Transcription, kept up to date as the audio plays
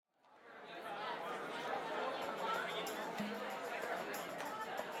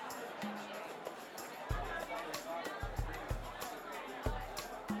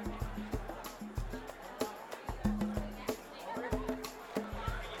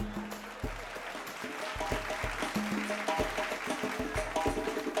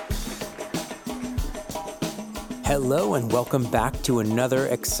Hello and welcome back to another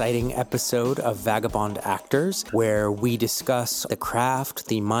exciting episode of Vagabond Actors, where we discuss the craft,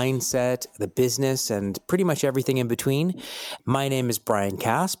 the mindset, the business, and pretty much everything in between. My name is Brian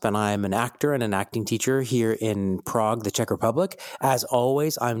Kasp, and I'm an actor and an acting teacher here in Prague, the Czech Republic. As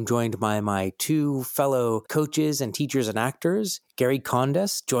always, I'm joined by my two fellow coaches and teachers and actors, Gary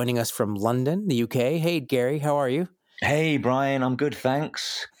Condes, joining us from London, the UK. Hey, Gary, how are you? Hey, Brian, I'm good,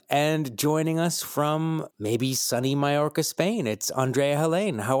 thanks. And joining us from maybe sunny Mallorca, Spain, it's Andrea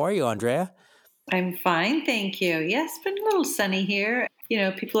Helene. How are you, Andrea? I'm fine, thank you. Yes, it's been a little sunny here. You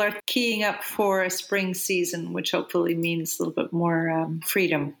know, people are keying up for a spring season, which hopefully means a little bit more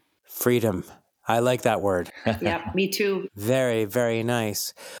freedom. Freedom. I like that word. Yeah, me too. Very, very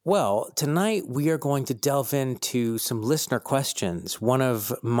nice. Well, tonight we are going to delve into some listener questions. One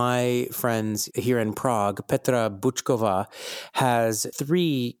of my friends here in Prague, Petra Buchkova, has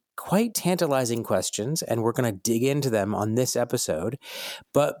three quite tantalizing questions, and we're going to dig into them on this episode.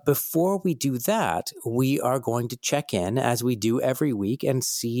 But before we do that, we are going to check in, as we do every week, and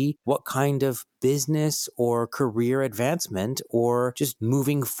see what kind of business or career advancement or just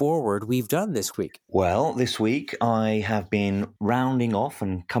moving forward we've done this week. Well, this week I have been rounding off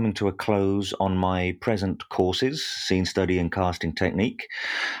and coming to a close on my present courses, scene study and casting technique,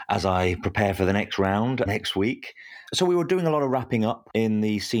 as I prepare for the next round next week. So we were doing a lot of wrapping up in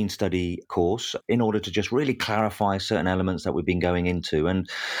the scene study course in order to just really clarify certain elements that we've been going into. And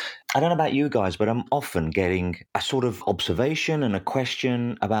I don't know about you guys, but I'm often getting a sort of observation and a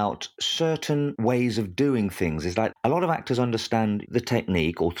question about certain ways of doing things. It's like a lot of actors understand the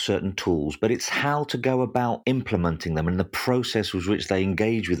technique or certain tools, but it's how to go about implementing them and the process with which they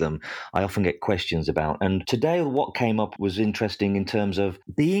engage with them. I often get questions about. And today what came up was interesting in terms of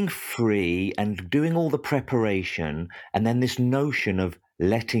being free and doing all the preparation and then this notion of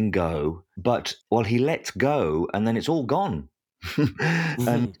letting go. But, well, he lets go and then it's all gone.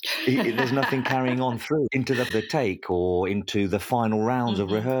 And there's nothing carrying on through into the take or into the final rounds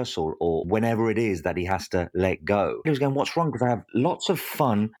of rehearsal or whenever it is that he has to let go. He was going, what's wrong? Because I have lots of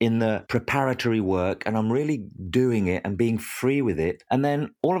fun in the preparatory work and I'm really doing it and being free with it. And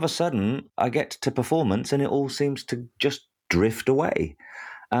then all of a sudden I get to performance and it all seems to just drift away.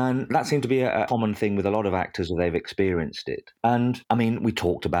 And that seemed to be a common thing with a lot of actors as they've experienced it. And I mean, we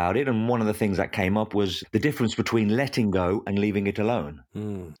talked about it. And one of the things that came up was the difference between letting go and leaving it alone.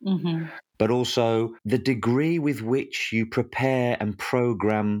 But also the degree with which you prepare and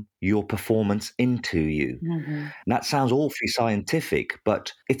program your performance into you. And that sounds awfully scientific,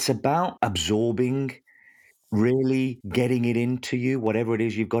 but it's about absorbing, really getting it into you, whatever it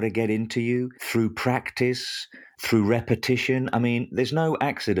is you've got to get into you through practice, through repetition. I mean, there's no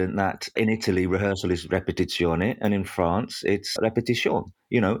accident that in Italy, rehearsal is repetizione, and in France, it's repetition,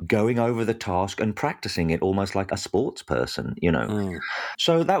 going over the task and practicing it almost like a sports person,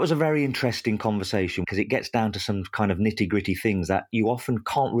 So that was a very interesting conversation because it gets down to some kind of nitty-gritty things that you often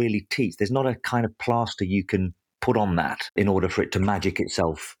can't really teach. There's not a kind of plaster you can put on that in order for it to magic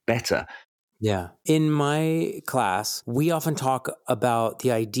itself better. Yeah. In my class, we often talk about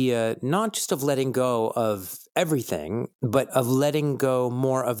the idea not just of letting go of everything, but of letting go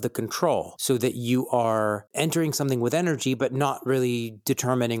more of the control so that you are entering something with energy, but not really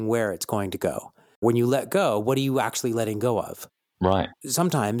determining where it's going to go. When you let go, what are you actually letting go of? Right.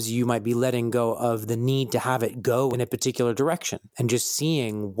 Sometimes you might be letting go of the need to have it go in a particular direction and just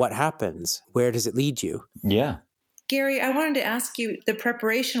seeing what happens. Where does it lead you? Yeah. Gary, I wanted to ask you the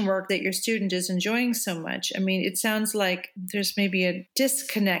preparation work that your student is enjoying so much. I mean, it sounds like there's maybe a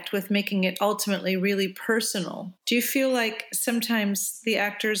disconnect with making it ultimately really personal. Do you feel like sometimes the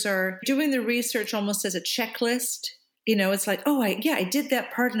actors are doing the research almost as a checklist? It's like, I did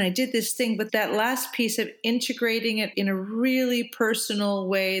that part and I did this thing, but that last piece of integrating it in a really personal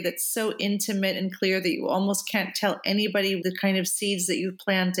way that's so intimate and clear that you almost can't tell anybody the kind of seeds that you've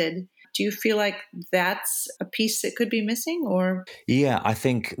planted. Do you feel like that's a piece that could be missing, or? Yeah, I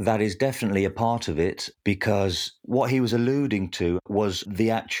think that is definitely a part of it because what he was alluding to was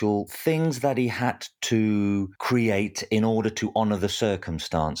the actual things that he had to create in order to honor the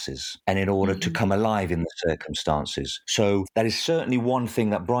circumstances and in order to come alive in the circumstances. So that is certainly one thing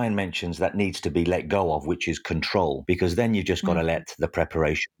that Brian mentions that needs to be let go of, which is control, because then you just got to let the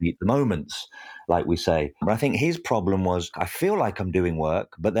preparation meet the moments, like we say. But I think his problem was, I feel like I'm doing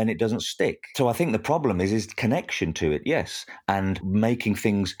work, but then it doesn't stick. So I think the problem is connection to it, yes. And making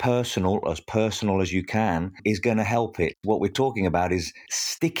things personal as you can is going to help it. What we're talking about is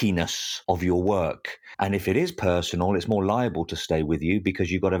stickiness of your work. And if it is personal, it's more liable to stay with you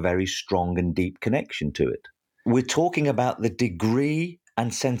because you've got a very strong and deep connection to it. We're talking about the degree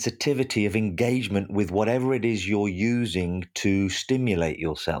and sensitivity of engagement with whatever it is you're using to stimulate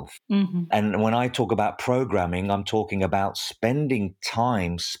yourself. Mm-hmm. And when I talk about programming, I'm talking about spending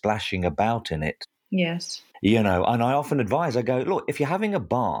time splashing about in it. Yes. And I often advise, I go, look, if you're having a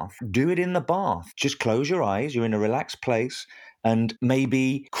bath, do it in the bath. Just close your eyes. You're in a relaxed place, and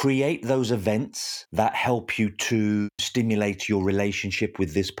maybe create those events that help you to stimulate your relationship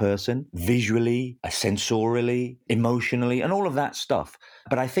with this person visually, sensorially, emotionally, and all of that stuff.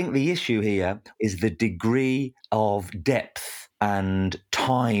 But I think the issue here is the degree of depth and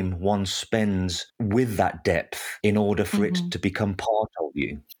time one spends with that depth in order for it to become part of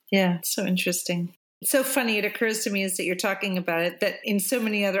you. Yeah, so interesting. It's so funny. It occurs to me as that you're talking about it, that in so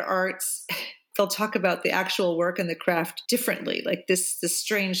many other arts, they'll talk about the actual work and the craft differently. Like this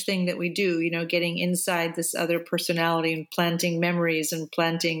strange thing that we do, getting inside this other personality and planting memories and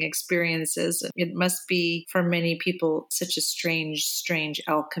planting experiences. It must be for many people such a strange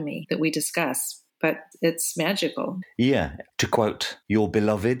alchemy that we discuss, but it's magical. Yeah. To quote your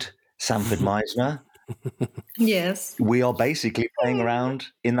beloved Sanford Meisner, yes, we are basically playing around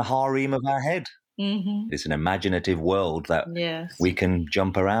in the harem of our head. Mm-hmm. It's an imaginative world that Yes. we can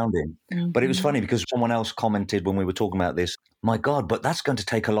jump around in. Mm-hmm. But it was funny because someone else commented when we were talking about this, my God, but that's going to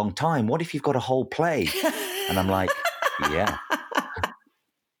take a long time. What if you've got a whole play? And I'm like, yeah.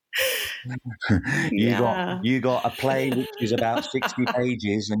 You got a play which is about 60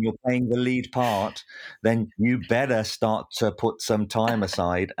 pages and you're playing the lead part, then you better start to put some time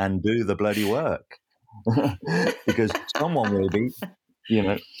aside and do the bloody work. Because someone will be,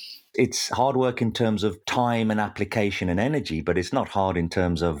 It's hard work in terms of time and application and energy, but it's not hard in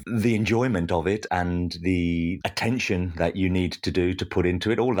terms of the enjoyment of it and the attention that you need to put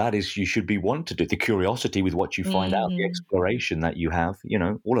into it. All that is you should be want to do. The curiosity with what you find out, the exploration that you have,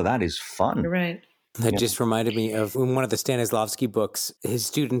 all of that is fun. You're right. That just reminded me of in one of the Stanislavski books, his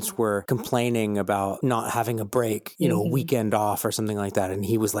students were complaining about not having a break, a weekend off or something like that. And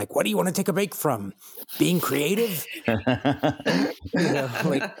he was like, what do you want to take a break from? Being creative? Like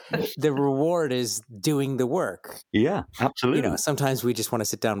the reward is doing the work. Yeah, absolutely. Sometimes we just want to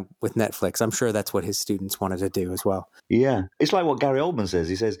sit down with Netflix. I'm sure that's what his students wanted to do as well. Yeah. It's like what Gary Oldman says.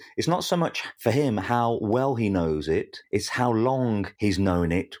 He says, it's not so much for him how well he knows it, it's how long he's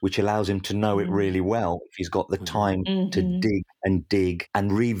known it, which allows him to know it really well if he's got the time to dig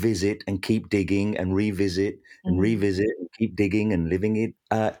and revisit and keep digging and revisit and revisit and keep digging and living it.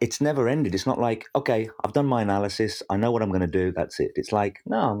 It's never ended. It's not like, okay, I've done my analysis. I know what I'm going to do. That's it. It's like,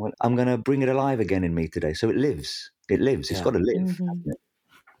 no, I'm going to bring it alive again in me today. So it lives. It lives. It's got to live.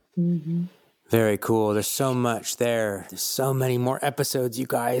 Very cool. There's so much there. There's so many more episodes, you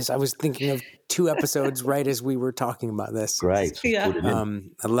guys. I was thinking of 2 episodes right as we were talking about this. Great. Yeah.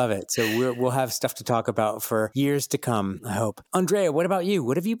 I love it. So we'll have stuff to talk about for years to come, I hope. Andrea, what about you?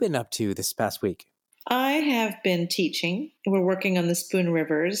 What have you been up to this past week? I have been teaching. We're working on the Spoon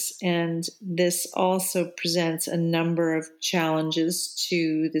Rivers, and this also presents a number of challenges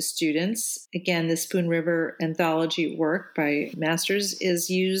to the students. Again, the Spoon River anthology work by Masters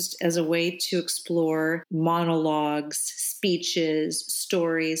is used as a way to explore monologues, speeches,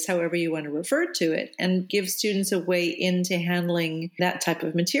 stories, however you want to refer to it, and give students a way into handling that type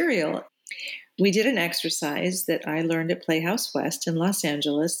of material. We did an exercise that I learned at Playhouse West in Los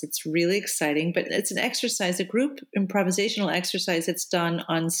Angeles. It's really exciting, but it's an exercise, a group improvisational exercise that's done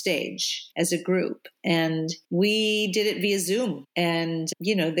on stage as a group. And we did it via Zoom. And,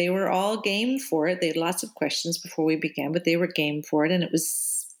 they were all game for it. They had lots of questions before we began, but they were game for it. And it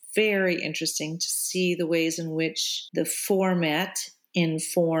was very interesting to see the ways in which the format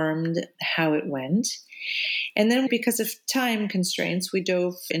informed how it went. And then because of time constraints, we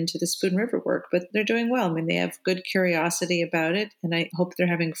dove into the Spoon River work, but they're doing well. I mean, they have good curiosity about it, and I hope they're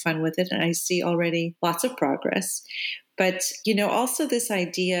having fun with it. And I see already lots of progress. But, also this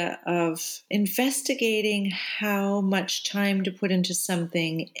idea of investigating how much time to put into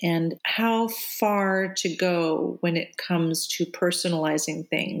something and how far to go when it comes to personalizing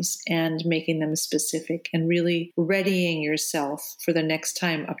things and making them specific and really readying yourself for the next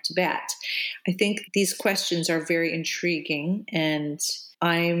time up to bat. I think these questions are very intriguing, and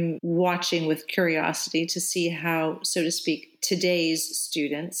I'm watching with curiosity to see how, so to speak, today's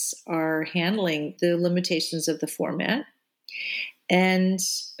students are handling the limitations of the format. And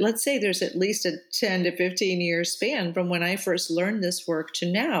let's say there's at least a 10 to 15 year span from when I first learned this work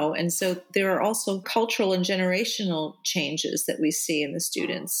to now. And so there are also cultural and generational changes that we see in the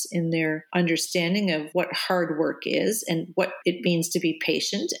students in their understanding of what hard work is and what it means to be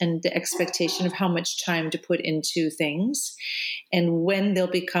patient and the expectation of how much time to put into things and when they'll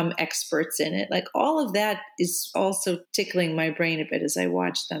become experts in it. Like all of that is also tickling my brain a bit as I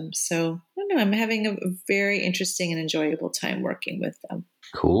watch them. So I don't know, I'm having a very interesting and enjoyable time working with them.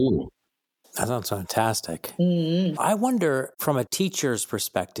 Cool. That sounds fantastic. Mm-hmm. I wonder, from a teacher's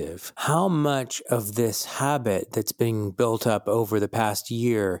perspective, how much of this habit that's being built up over the past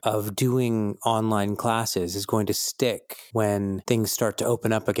year of doing online classes is going to stick when things start to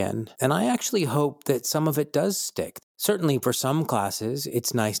open up again. And I actually hope that some of it does stick. Certainly for some classes,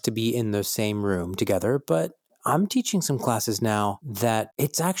 it's nice to be in the same room together, but I'm teaching some classes now that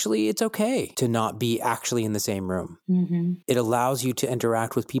it's okay to not be actually in the same room. Mm-hmm. It allows you to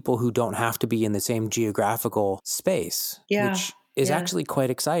interact with people who don't have to be in the same geographical space, which is actually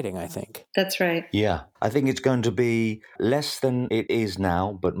quite exciting, I think. That's right. Yeah, I think it's going to be less than it is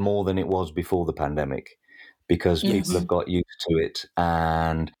now, but more than it was before the pandemic, because people have got used to it.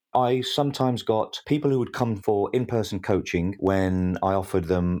 And I sometimes got people who would come for in-person coaching when I offered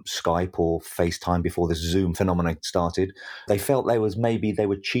them Skype or FaceTime before this Zoom phenomenon started. They felt they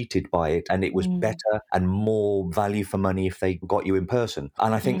were cheated by it, and it was better and more value for money if they got you in person.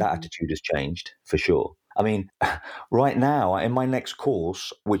 And I think that attitude has changed for sure. I mean, right now, in my next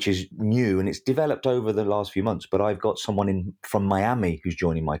course, which is new and it's developed over the last few months, but I've got someone from Miami who's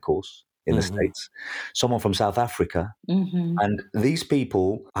joining my course in the States, someone from South Africa. And these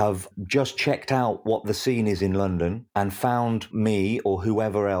people have just checked out what the scene is in London and found me or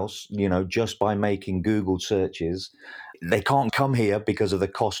whoever else, just by making Google searches. They can't come here because of the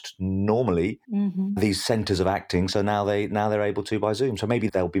cost normally, these centers of acting. So now they're able to by Zoom. So maybe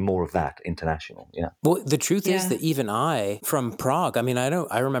there'll be more of that international. Yeah. Well, the truth is that even I, from Prague, I mean,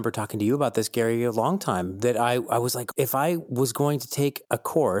 I remember talking to you about this, Gary, a long time, that I was like, if I was going to take a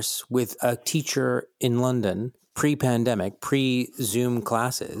course with a teacher in London, pre-pandemic, pre-Zoom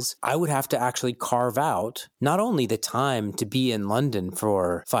classes, I would have to actually carve out not only the time to be in London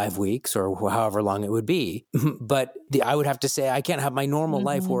for 5 weeks or however long it would be, but I would have to say I can't have my normal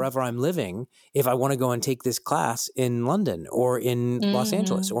life wherever I'm living if I want to go and take this class in London or in Los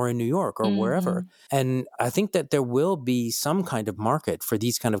Angeles or in New York or wherever. And I think that there will be some kind of market for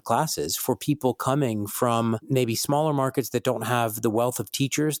these kind of classes for people coming from maybe smaller markets that don't have the wealth of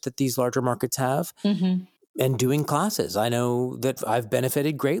teachers that these larger markets have. And doing classes. I know that I've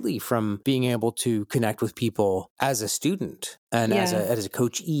benefited greatly from being able to connect with people as a student and as a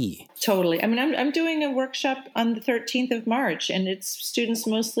coachee. Totally. I mean, I'm doing a workshop on the 13th of March, and it's students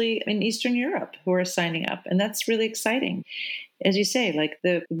mostly in Eastern Europe who are signing up. And that's really exciting. As you say, like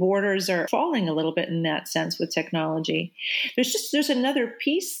the borders are falling a little bit in that sense with technology. There's another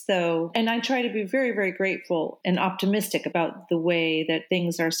piece though, and I try to be very, very grateful and optimistic about the way that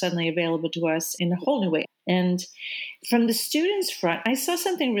things are suddenly available to us in a whole new way. And from the students' front, I saw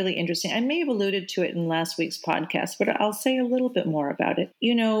something really interesting. I may have alluded to it in last week's podcast, but I'll say a little bit more about it.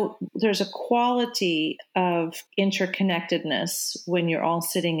 There's a quality of interconnectedness when you're all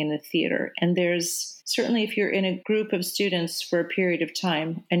sitting in a theater. And there's certainly, if you're in a group of students for a period of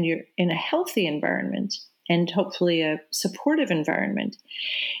time and you're in a healthy environment and hopefully a supportive environment,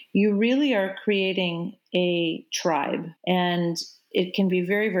 you really are creating a tribe. And it can be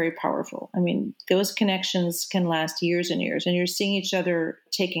very, very powerful. I mean, those connections can last years and years, and you're seeing each other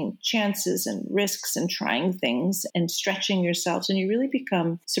taking chances and risks and trying things and stretching yourselves, and you really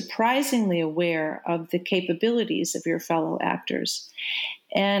become surprisingly aware of the capabilities of your fellow actors.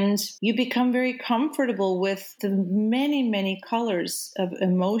 And you become very comfortable with the many, many colors of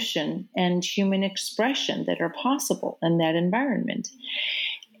emotion and human expression that are possible in that environment.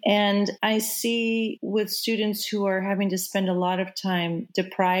 And I see with students who are having to spend a lot of time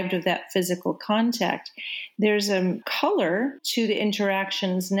deprived of that physical contact, there's a color to the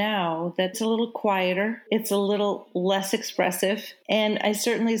interactions now that's a little quieter. It's a little less expressive. And I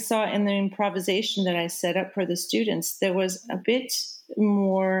certainly saw in the improvisation that I set up for the students, there was a bit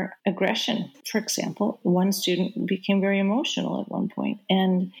more aggression. For example, one student became very emotional at one point,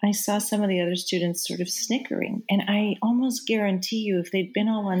 and I saw some of the other students sort of snickering. And I almost guarantee you, if they'd been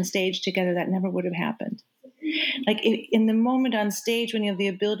all on stage together, that never would have happened. Like in the moment on stage, when you have the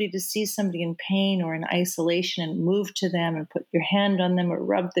ability to see somebody in pain or in isolation and move to them and put your hand on them or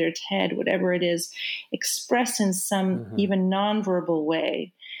rub their head, whatever it is, express in some even nonverbal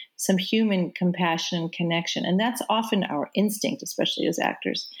way some human compassion and connection. And that's often our instinct, especially as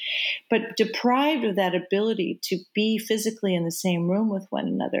actors. But deprived of that ability to be physically in the same room with one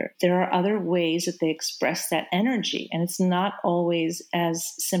another, there are other ways that they express that energy. And it's not always as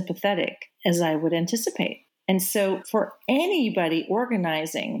sympathetic as I would anticipate. And so for anybody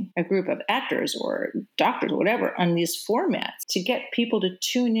organizing a group of actors or doctors or whatever on these formats, to get people to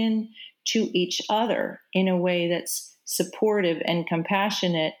tune in to each other in a way that's supportive and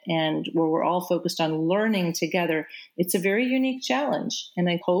compassionate and where we're all focused on learning together, it's a very unique challenge. And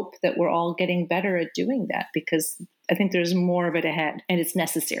I hope that we're all getting better at doing that, because I think there's more of it ahead and it's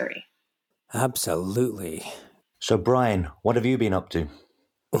necessary. Absolutely. So, Brian, what have you been up to?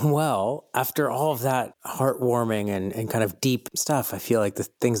 Well, after all of that heartwarming and kind of deep stuff, I feel like the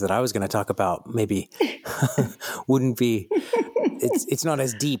things that I was going to talk about maybe wouldn't be, it's not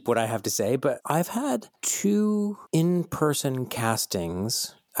as deep what I have to say, but I've had 2 in-person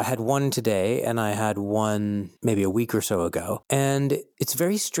castings. I had one today and I had one maybe a week or so ago. And it's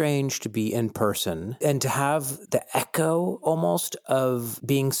very strange to be in person and to have the echo almost of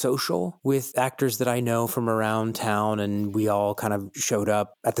being social with actors that I know from around town. And we all kind of showed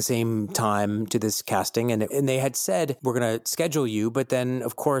up at the same time to this casting. And they had said, we're going to schedule you. But then,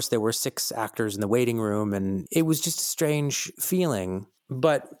 of course, there were 6 actors in the waiting room. And it was just a strange feeling.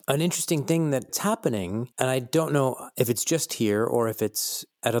 But an interesting thing that's happening, and I don't know if it's just here or if it's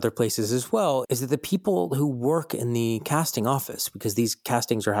at other places as well, is that the people who work in the casting office, because these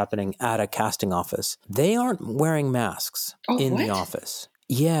castings are happening at a casting office, they aren't wearing masks in the office.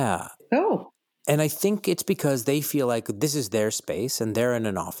 Yeah. Oh. And I think it's because they feel like this is their space and they're in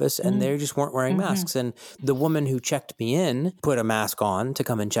an office and they just weren't wearing masks. And the woman who checked me in put a mask on to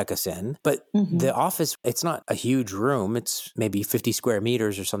come and check us in. But the office, it's not a huge room. It's maybe 50 square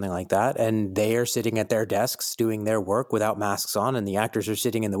meters or something like that. And they are sitting at their desks doing their work without masks on. And the actors are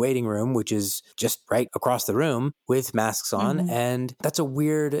sitting in the waiting room, which is just right across the room with masks on. And that's a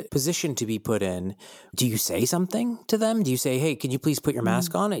weird position to be put in. Do you say something to them? Do you say, hey, can you please put your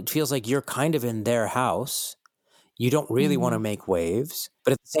mask on? It feels like you're kind of in their house. You don't really want to make waves,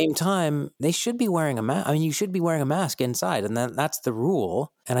 but at the same time, they should be wearing a mask. I mean, you should be wearing a mask inside, and that's the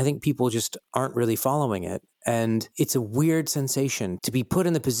rule. And I think people just aren't really following it. And it's a weird sensation to be put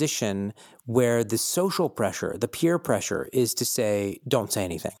in the position where the social pressure, the peer pressure is to say, don't say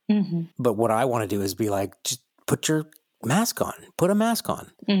anything. But what I want to do is be like, just put your mask on, put a mask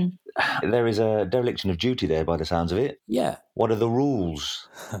on. There is a dereliction of duty there by the sounds of it. Yeah. What are the rules?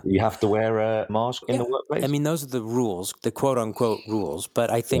 You have to wear a mask in the workplace? I mean, those are the rules, the quote unquote rules. But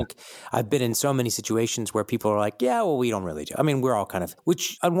I think I've been in so many situations where people are like, yeah, well, we don't really do. I mean, we're all kind of,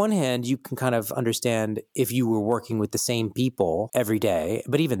 which on one hand, you can kind of understand if you were working with the same people every day.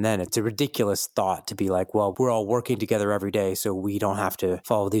 But even then, it's a ridiculous thought to be like, well, we're all working together every day, so we don't have to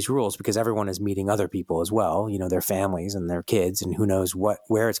follow these rules because everyone is meeting other people as well, you know, their families and their kids and who knows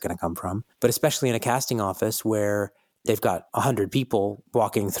where it's going to come from. But especially in a casting office where they've got 100 people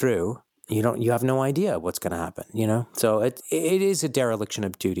walking through, you have no idea what's going to happen, you know? So it is a dereliction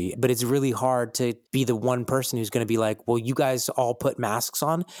of duty, but it's really hard to be the one person who's going to be like, well, you guys all put masks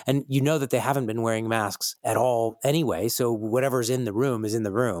on, and you know that they haven't been wearing masks at all anyway. So whatever's in the room is in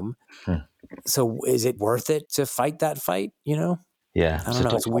the room. So is it worth it to fight that fight, you know? Yeah, I don't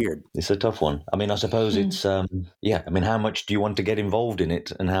know. It's weird. It's a tough one. I mean, I suppose it's, I mean, how much do you want to get involved in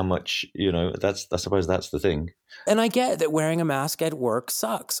it and how much, I suppose that's the thing. And I get that wearing a mask at work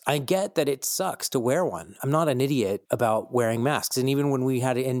sucks. I get that it sucks to wear one. I'm not an idiot about wearing masks. And even when we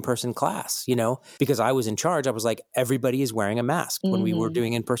had an in-person class, because I was in charge, I was like, everybody is wearing a mask when we were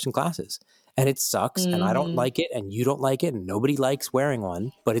doing in-person classes. And it sucks, and I don't like it, and you don't like it, and nobody likes wearing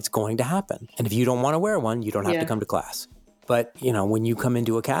one, but it's going to happen. And if you don't want to wear one, you don't have to come to class. But, when you come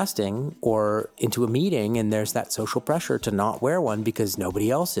into a casting or into a meeting and there's that social pressure to not wear one because nobody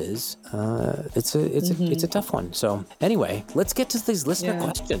else is, it's a tough one. So anyway, let's get to these listener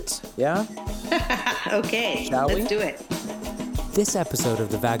questions. Yeah? Okay, let's do it. This episode of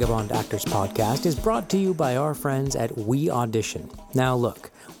the Vagabond Actors Podcast is brought to you by our friends at We Audition. Now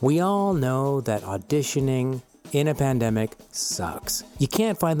look, we all know that auditioning in a pandemic sucks. You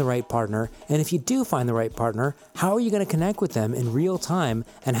can't find the right partner, and if you do find the right partner, how are you going to connect with them in real time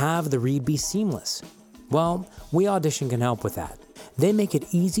and have the read be seamless? Well, We Audition can help with that. They make it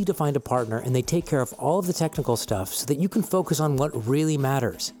easy to find a partner, and they take care of all of the technical stuff so that you can focus on what really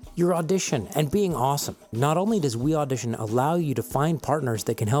matters, your audition and being awesome. Not only does We Audition allow you to find partners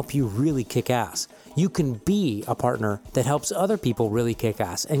that can help you really kick ass, you can be a partner that helps other people really kick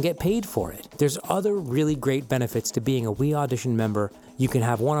ass and get paid for it. There's other really great benefits to being a We Audition member. You can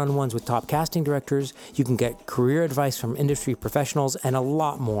have one-on-ones with top casting directors, you can get career advice from industry professionals, and a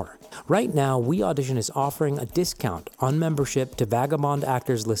lot more. Right now, We Audition is offering a discount on membership to Vagabond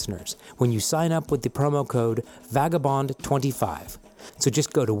Actors listeners when you sign up with the promo code VAGABOND25. So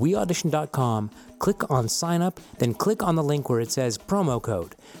just go to weaudition.com, click on sign up, then click on the link where it says promo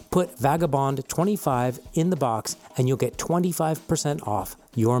code. Put VAGABOND25 in the box and you'll get 25% off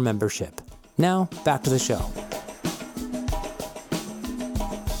your membership. Now, back to the show.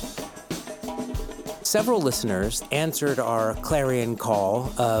 Several listeners answered our clarion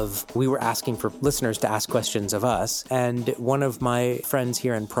call of we were asking for listeners to ask questions of us, and one of my friends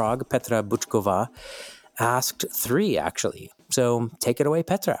here in Prague, Petra Bučková, asked 3 actually. So take it away,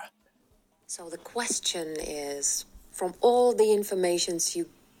 Petra. So the question is, from all the informations you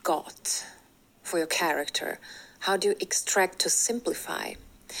got for your character, how do you extract to simplify?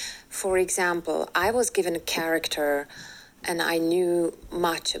 For example, I was given a character and I knew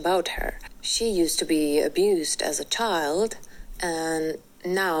much about her. She used to be abused as a child, and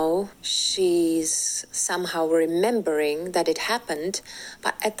now she's somehow remembering that it happened,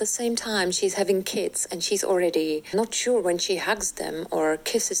 but at the same time she's having kids and she's already not sure when she hugs them or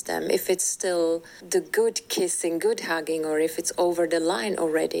kisses them if it's still the good kissing, good hugging, or if it's over the line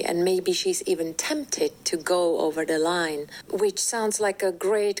already, and maybe she's even tempted to go over the line, which sounds like a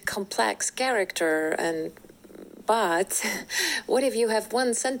great complex character. But what if you have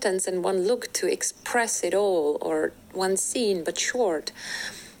one sentence and one look to express it all, or one scene but short,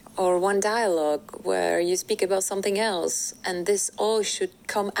 or one dialogue where you speak about something else, and this all should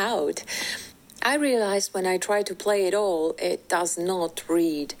come out? I realized when I try to play it all, it does not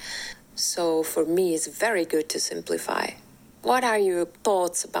read. So for me, it's very good to simplify. What are your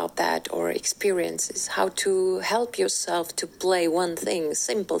thoughts about that, or experiences? How to help yourself to play one thing,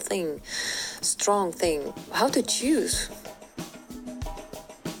 simple thing, strong thing? How to choose?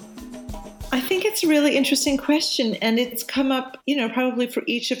 I think it's a really interesting question, and it's come up, probably for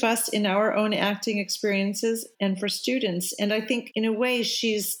each of us in our own acting experiences and for students. And I think in a way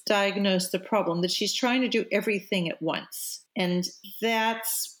she's diagnosed the problem, that she's trying to do everything at once. And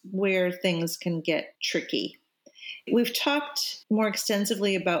that's where things can get tricky. We've talked more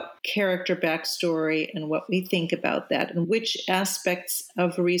extensively about character backstory and what we think about that, and which aspects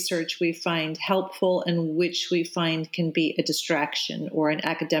of research we find helpful and which we find can be a distraction or an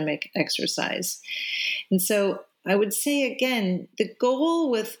academic exercise. And so I would say again, the goal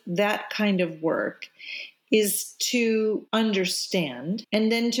with that kind of work is to understand and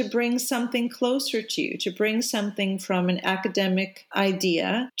then to bring something closer to you, to bring something from an academic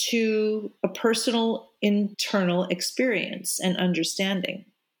idea to a personal internal experience and understanding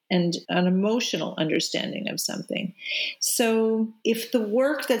and an emotional understanding of something. So if the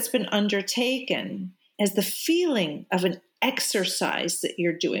work that's been undertaken has the feeling of an exercise that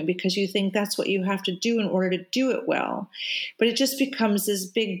you're doing because you think that's what you have to do in order to do it well, but it just becomes this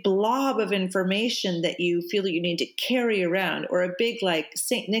big blob of information that you feel that you need to carry around, or a big like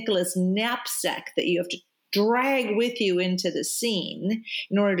St. Nicholas knapsack that you have to drag with you into the scene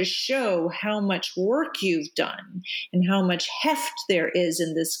in order to show how much work you've done and how much heft there is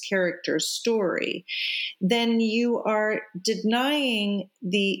in this character's story, then you are denying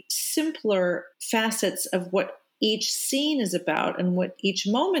the simpler facets of what each scene is about and what each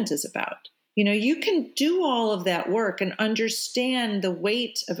moment is about. You can do all of that work and understand the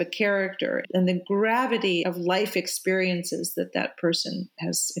weight of a character and the gravity of life experiences that that person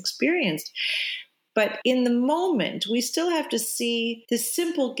has experienced. But in the moment, we still have to see the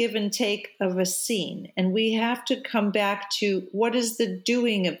simple give and take of a scene. And we have to come back to what is the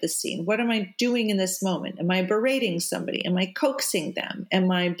doing of the scene? What am I doing in this moment? Am I berating somebody? Am I coaxing them?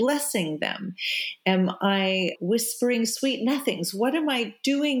 Am I blessing them? Am I whispering sweet nothings? What am I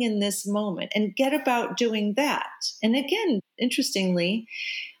doing in this moment? And get about doing that. And again, interestingly,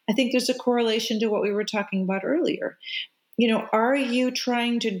 I think there's a correlation to what we were talking about earlier. Are you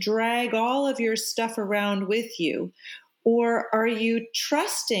trying to drag all of your stuff around with you, or are you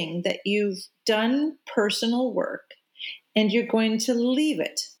trusting that you've done personal work and you're going to leave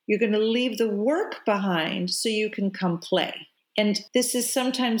it? You're going to leave the work behind so you can come play. And this is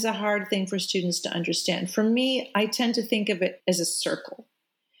sometimes a hard thing for students to understand. For me, I tend to think of it as a circle.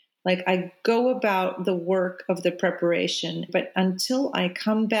 Like I go about the work of the preparation, but until I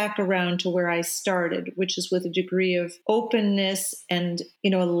come back around to where I started, which is with a degree of openness and, a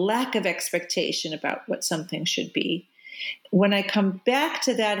lack of expectation about what something should be. When I come back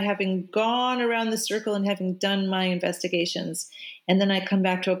to that, having gone around the circle and having done my investigations, and then I come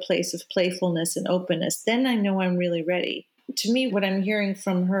back to a place of playfulness and openness, then I know I'm really ready. To me, what I'm hearing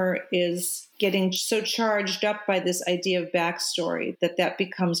from her is getting so charged up by this idea of backstory that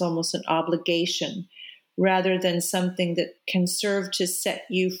becomes almost an obligation rather than something that can serve to set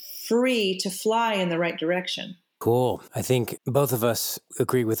you free to fly in the right direction. Cool. I think both of us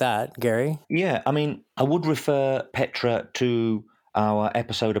agree with that, Gary. Yeah, I mean, I would refer Petra to our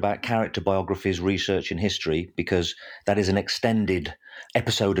episode about character biographies, research, and history, because that is an extended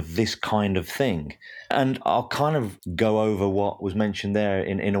episode of this kind of thing. And I'll kind of go over what was mentioned there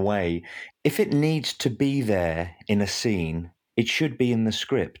in a way. If it needs to be there in a scene, it should be in the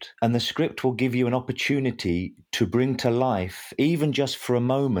script. And the script will give you an opportunity to bring to life, even just for a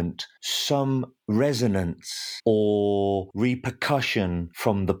moment, some resonance or repercussion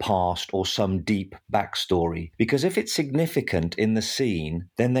from the past or some deep backstory. Because if it's significant in the scene,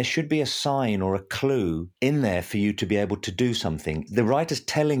 then there should be a sign or a clue in there for you to be able to do something. The writer's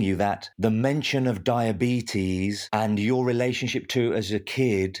telling you that the mention of diabetes and your relationship to it as a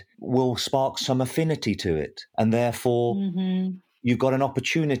kid will spark some affinity to it. And therefore, you've got an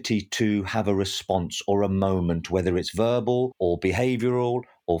opportunity to have a response or a moment, whether it's verbal or behavioral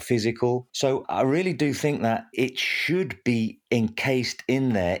or physical. So I really do think that it should be encased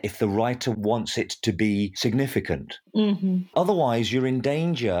in there if the writer wants it to be significant. Otherwise, you're in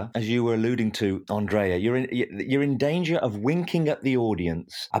danger, as you were alluding to, Andrea, you're in danger of winking at the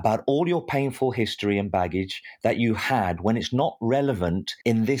audience about all your painful history and baggage that you had when it's not relevant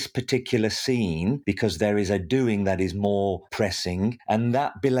in this particular scene because there is a doing that is more pressing, and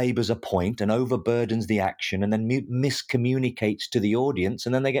that belabors a point and overburdens the action and then miscommunicates to the audience,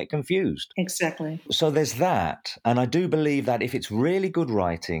 and then they get confused. Exactly. So there's that. And I do believe that if it's really good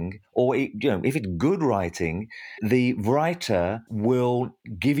writing, or if it's good writing, the writer will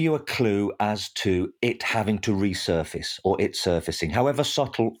give you a clue as to it having to resurface or it surfacing, however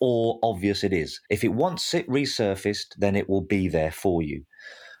subtle or obvious it is. If it wants it resurfaced, then it will be there for you.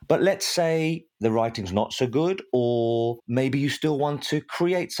 But let's say the writing's not so good, or maybe you still want to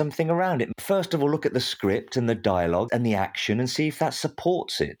create something around it. First of all, look at the script and the dialogue and the action and see if that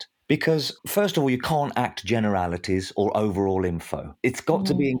supports it. Because, first of all, you can't act generalities or overall info. It's got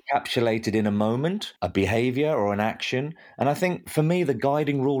to be encapsulated in a moment, a behavior or an action. And I think, for me, the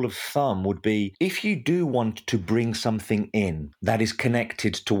guiding rule of thumb would be if you do want to bring something in that is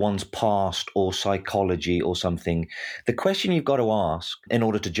connected to one's past or psychology or something, the question you've got to ask in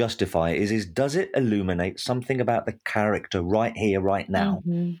order to justify it is does it illuminate something about the character right here, right now?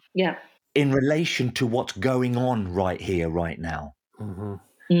 Yeah. In relation to what's going on right here, right now?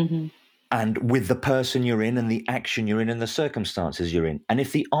 And with the person you're in and the action you're in and the circumstances you're in. And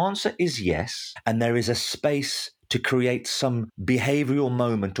if the answer is yes, and there is a space to create some behavioral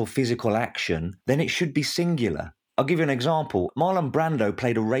moment or physical action, then it should be singular. I'll give you an example. Marlon Brando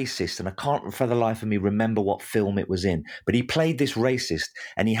played a racist, and I can't for the life of me remember what film it was in, but he played this racist,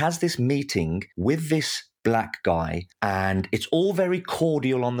 and he has this meeting with this black guy, and it's all very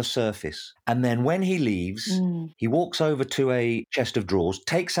cordial on the surface. And then when he leaves, he walks over to a chest of drawers,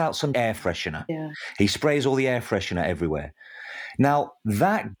 takes out some air freshener. He sprays all the air freshener everywhere. Now,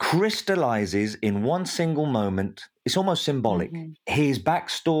 that crystallizes in one single moment. It's almost symbolic. His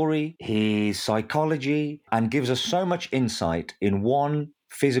backstory, his psychology, and gives us so much insight in one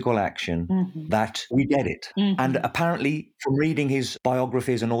physical action that we get it. And apparently, from reading his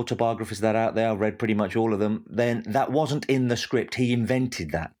biographies and autobiographies that are out there, I've read pretty much all of them, then that wasn't in the script. He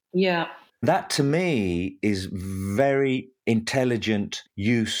invented that. Yeah. That, to me, is very intelligent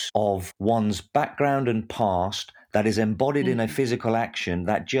use of one's background and past that is embodied in a physical action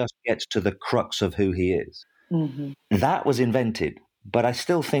that just gets to the crux of who he is. That was invented, but I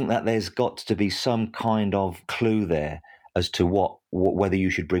still think that there's got to be some kind of clue there as to whether you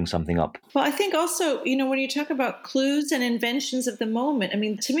should bring something up. Well, I think also, when you talk about clues and inventions of the moment, I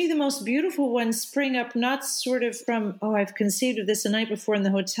mean, to me, the most beautiful ones spring up not sort of from, I've conceived of this the night before in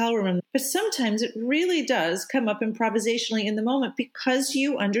the hotel room, but sometimes it really does come up improvisationally in the moment because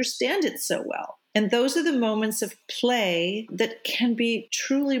you understand it so well. And those are the moments of play that can be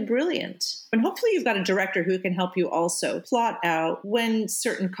truly brilliant. And hopefully you've got a director who can help you also plot out when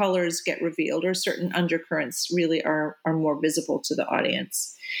certain colors get revealed or certain undercurrents really are more visible to the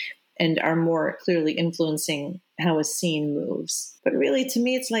audience and are more clearly influencing how a scene moves. But really, to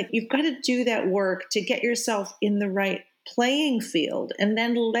me, it's like you've got to do that work to get yourself in the right playing field and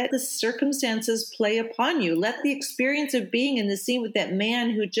then let the circumstances play upon you. Let the experience of being in the scene with that man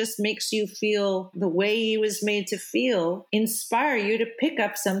who just makes you feel the way he was made to feel inspire you to pick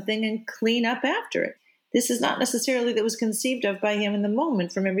up something and clean up after it. this is not necessarily that was conceived of by him in the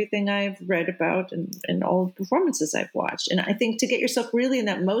moment from everything I've read about and all the performances I've watched. And I think to get yourself really in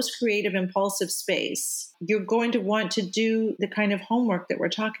that most creative, impulsive space, you're going to want to do the kind of homework that we're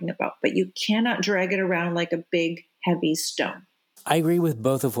talking about, but you cannot drag it around like a big, heavy stone. I agree with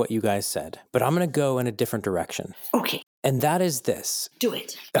both of what you guys said, but I'm going to go in a different direction. Okay. And that is this. Do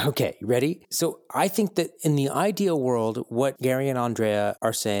it. Okay, ready? So I think that in the ideal world, what Gary and Andrea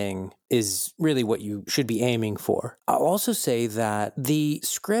are saying is really what you should be aiming for. I'll also say that the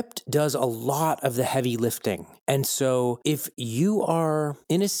script does a lot of the heavy lifting. And so if you are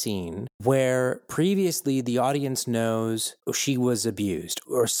in a scene where previously the audience knows she was abused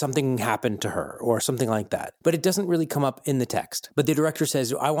or something happened to her or something like that, but it doesn't really come up in the text. But the director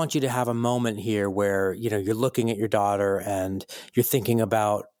says, I want you to have a moment here where, you're looking at your daughter and you're thinking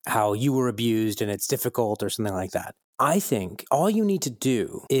about how you were abused and it's difficult or something like that. I think all you need to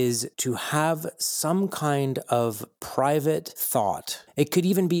do is to have some kind of private thought. It could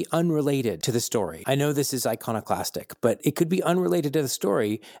even be unrelated to the story. I know this is iconoclastic, but it could be unrelated to the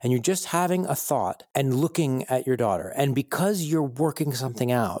story, and you're just having a thought and looking at your daughter. And because you're working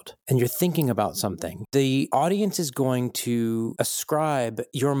something out and you're thinking about something, the audience is going to ascribe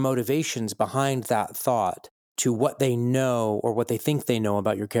your motivations behind that thought to what they know or what they think they know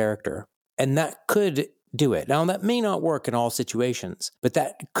about your character. And that could do it. Now, that may not work in all situations, but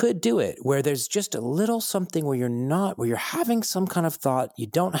that could do it where there's just a little something where you're having some kind of thought. You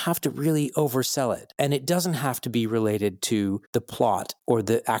don't have to really oversell it. And it doesn't have to be related to the plot or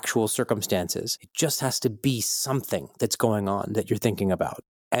the actual circumstances. It just has to be something that's going on that you're thinking about.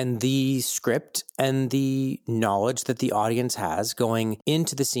 And the script and the knowledge that the audience has going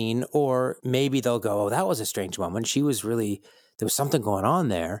into the scene, or maybe they'll go, oh, that was a strange moment. There was something going on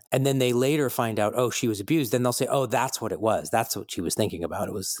there. And then they later find out, oh, she was abused. Then they'll say, oh, that's what it was. That's what she was thinking about.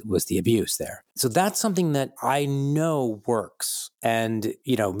 It was the abuse there. So that's something that I know works. And,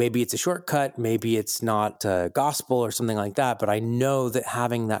 maybe it's a shortcut. Maybe it's not gospel or something like that. But I know that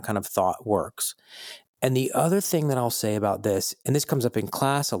having that kind of thought works. And the other thing that I'll say about this, and this comes up in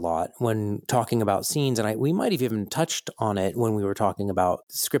class a lot when talking about scenes, and we might have even touched on it when we were talking about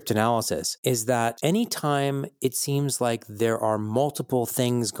script analysis, is that anytime it seems like there are multiple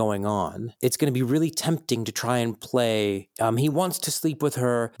things going on, it's going to be really tempting to try and play, he wants to sleep with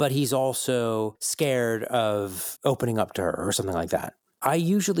her, but he's also scared of opening up to her or something like that. I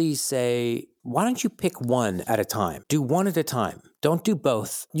usually say, why don't you pick one at a time? Do one at a time. Don't do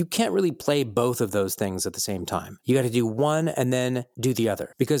both. You can't really play both of those things at the same time. You got to do one and then do the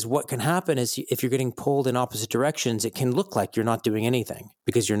other. Because what can happen is if you're getting pulled in opposite directions, it can look like you're not doing anything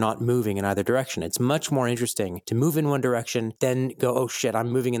because you're not moving in either direction. It's much more interesting to move in one direction, then go, oh shit,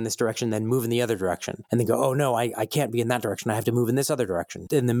 I'm moving in this direction, then move in the other direction. And then go, oh no, I can't be in that direction. I have to move in this other direction.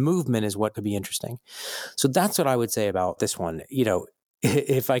 And the movement is what could be interesting. So that's what I would say about this one.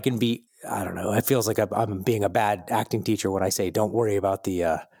 If I can be, I don't know, it feels like I'm being a bad acting teacher when I say don't worry about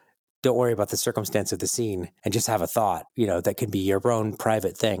the circumstance of the scene and just have a thought, that can be your own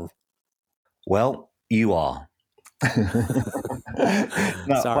private thing. Well, you are.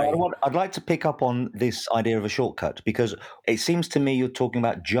 No, Sorry. But I'd like to pick up on this idea of a shortcut, because it seems to me you're talking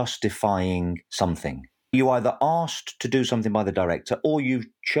about justifying something. You either asked to do something by the director, or you've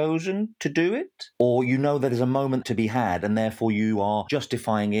chosen to do it, or there's a moment to be had, and therefore you are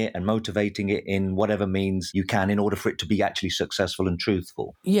justifying it and motivating it in whatever means you can in order for it to be actually successful and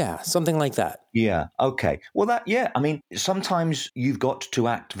truthful. Yeah, something like that. Yeah. Okay. Well, sometimes you've got to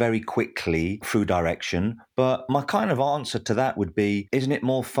act very quickly through direction, but my kind of answer to that would be, isn't it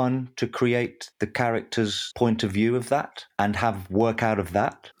more fun to create the character's point of view of that and have work out of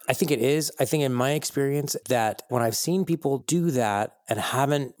that? I think it is. I think in my experience that when I've seen people do that and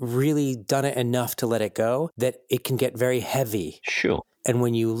haven't really done it enough to let it go, that it can get very heavy. Sure. And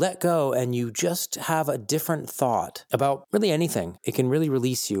when you let go and you just have a different thought about really anything, it can really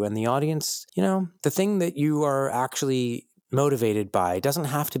release you. And the audience, the thing that you are actually motivated by doesn't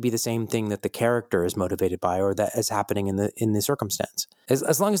have to be the same thing that the character is motivated by or that is happening in the circumstance.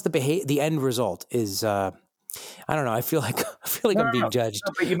 As long as the end result is, I don't know. I feel like I'm being judged.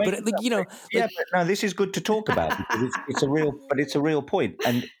 No, this is good to talk about because it's a real point.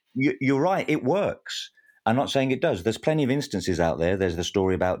 And you're right. It works. I'm not saying it does. There's plenty of instances out there. There's the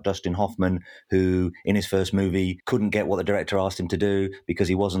story about Dustin Hoffman, who in his first movie couldn't get what the director asked him to do because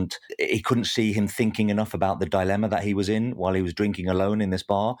he couldn't see him thinking enough about the dilemma that he was in while he was drinking alone in this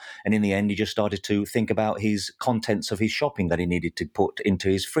bar. And in the end, he just started to think about his contents of his shopping that he needed to put into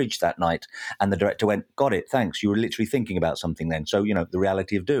his fridge that night. And the director went, got it, thanks. You were literally thinking about something then. So, the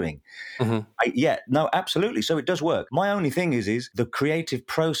reality of doing. No, absolutely. So it does work. My only thing is the creative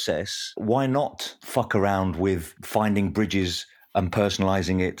process. Why not fuck around with finding bridges and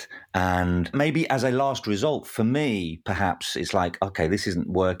personalizing it? And maybe as a last result, for me, perhaps it's like, okay, this isn't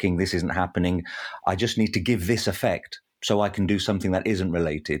working. This isn't happening. I just need to give this effect so I can do something that isn't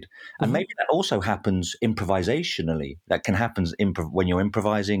related. And maybe that also happens improvisationally. That can happen when you're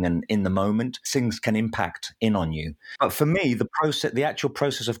improvising and in the moment, things can impact in on you. But for me, the actual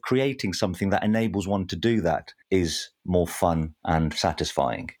process of creating something that enables one to do that is more fun and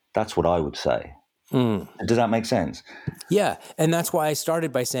satisfying. That's what I would say. Does that make sense? Yeah. And that's why I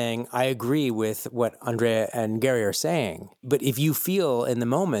started by saying I agree with what Andrea and Gary are saying. But if you feel in the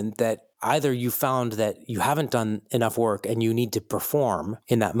moment that either you found that you haven't done enough work and you need to perform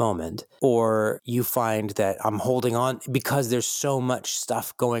in that moment, or you find that I'm holding on because there's so much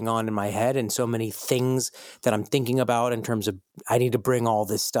stuff going on in my head and so many things that I'm thinking about in terms of I need to bring all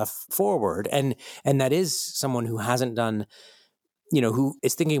this stuff forward. And that is someone who hasn't done, who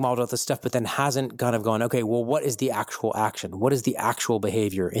is thinking about all this stuff, but then hasn't kind of gone, okay, well, what is the actual action? What is the actual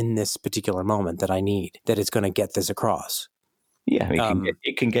behavior in this particular moment that I need that is going to get this across? Yeah,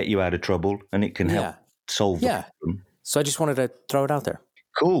 it can get you out of trouble and it can help solve the problem. So I just wanted to throw it out there.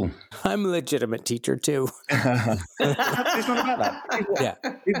 Cool. I'm a legitimate teacher too. It's not about that.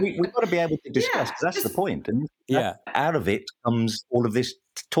 Yeah. We've got to be able to discuss, because that's the point. And out of it comes all of this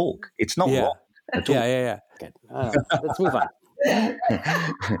talk. It's not wrong at all. Yeah. Good. Let's move on.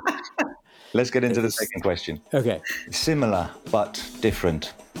 Let's get into the second question. Okay. Similar but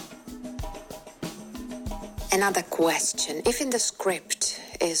different. Another question. If in the script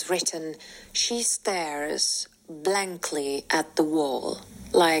is written, she stares blankly at the wall,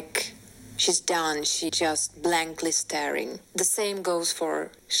 like she's done, she's just blankly staring. The same goes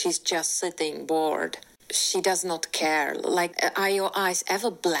for she's just sitting bored. She does not care. Like, are your eyes ever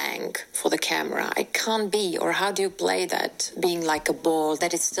blank for the camera? It can't be. Or how do you play that, being like a ball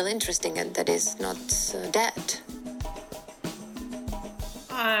that is still interesting and that is not dead?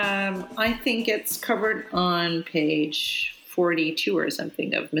 I think it's covered on page 42 or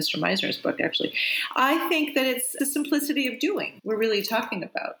something of Mr. Meisner's book, actually. I think that it's the simplicity of doing we're really talking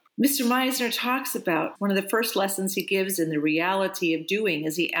about. Mr. Meisner talks about one of the first lessons he gives in the reality of doing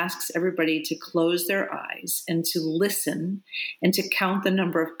is he asks everybody to close their eyes and to listen and to count the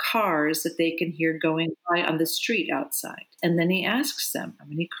number of cars that they can hear going by on the street outside. And then he asks them, how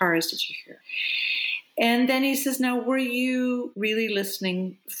many cars did you hear? And then he says, now, were you really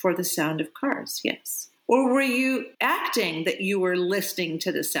listening for the sound of cars? Yes. Or were you acting that you were listening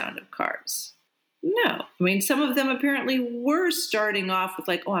to the sound of cars? No. I mean, some of them apparently were starting off with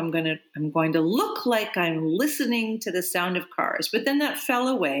like, oh, I'm going to look like I'm listening to the sound of cars. But then that fell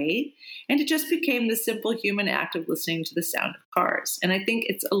away and it just became the simple human act of listening to the sound of cars. And I think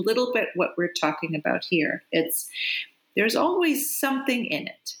it's a little bit what we're talking about here. There's always something in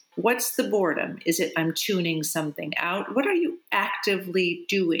it. What's the boredom? Is it I'm tuning something out? What are you actively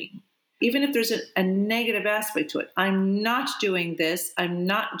doing? Even if there's a negative aspect to it, I'm not doing this, I'm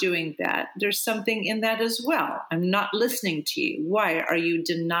not doing that. There's something in that as well. I'm not listening to you. Why? Are you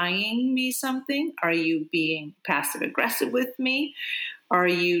denying me something? Are you being passive aggressive with me? Are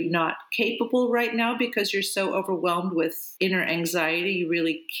you not capable right now because you're so overwhelmed with inner anxiety? You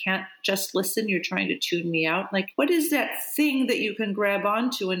really can't just listen. You're trying to tune me out. Like, what is that thing that you can grab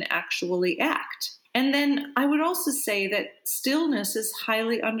onto and actually act? And then I would also say that stillness is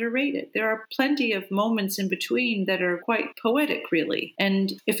highly underrated. There are plenty of moments in between that are quite poetic, really.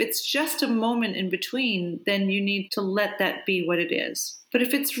 And if it's just a moment in between, then you need to let that be what it is. But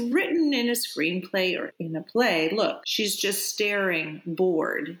if it's written in a screenplay or in a play, look, she's just staring,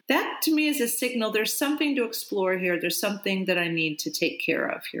 bored. That to me is a signal there's something to explore here. There's something that I need to take care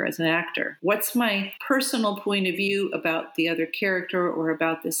of here as an actor. What's my personal point of view about the other character or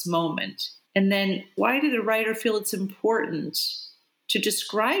about this moment? And then why did the writer feel it's important to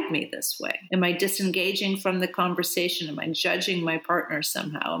describe me this way? Am I disengaging from the conversation? Am I judging my partner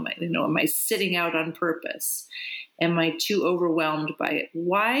somehow? Am I sitting out on purpose? Am I too overwhelmed by it?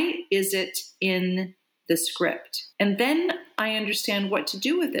 Why is it in the script. And then I understand what to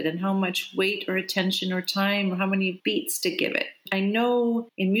do with it and how much weight or attention or time or how many beats to give it. I know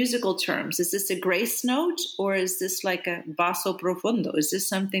in musical terms, is this a grace note or is this like a basso profundo? Is this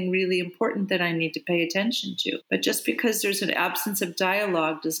something really important that I need to pay attention to? But just because there's an absence of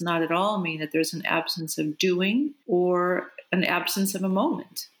dialogue does not at all mean that there's an absence of doing or an absence of a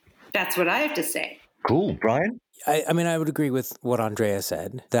moment. That's what I have to say. Cool. Brian? I mean, I would agree with what Andrea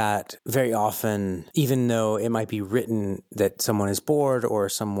said, that very often, even though it might be written that someone is bored or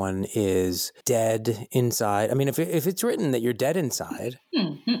someone is dead inside, I mean, if it's written that you're dead inside,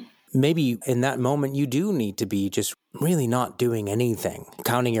 maybe in that moment you do need to be just really not doing anything,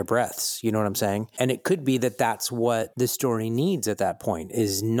 counting your breaths, you know what I'm saying? And it could be that that's what the story needs at that point,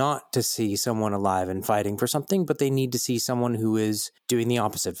 is not to see someone alive and fighting for something, but they need to see someone who is doing the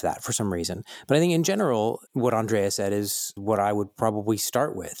opposite of that for some reason. But I think in general, what Andrea said is what I would probably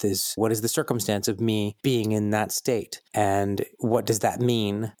start with, is what is the circumstance of me being in that state? And what does that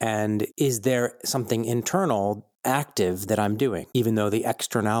mean? And is there something internal active that I'm doing, even though the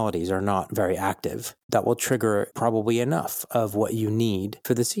externalities are not very active, that will trigger probably enough of what you need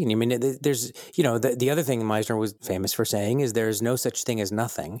for the scene. I mean, there's, the other thing Meisner was famous for saying is there's no such thing as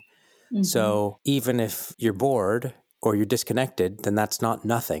nothing. Mm-hmm. So even if you're bored or you're disconnected, then that's not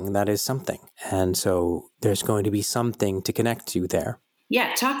nothing, that is something. And so there's going to be something to connect to there.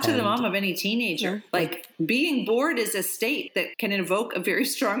 Yeah, talk to the mom of any teenager. Yeah. Like being bored is a state that can invoke a very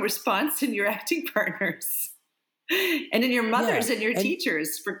strong response in your acting partners. And in your mothers and your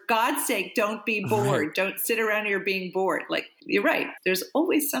teachers. For God's sake, don't be bored. Right. Don't sit around here being bored. Like, you're right. There's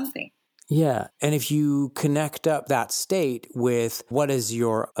always something. Yeah. And if you connect up that state with what is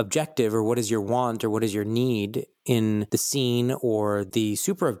your objective or what is your want or what is your need in the scene or the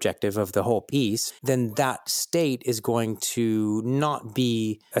super objective of the whole piece, then that state is going to not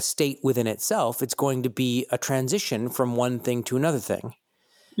be a state within itself. It's going to be a transition from one thing to another thing.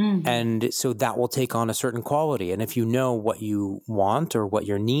 Mm-hmm. And so that will take on a certain quality. And if you know what you want or what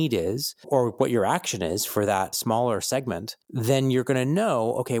your need is or what your action is for that smaller segment, then you're going to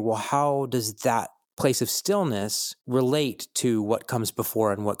know, okay, well, how does that place of stillness relate to what comes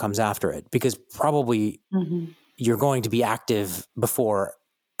before and what comes after it? Because probably you're going to be active before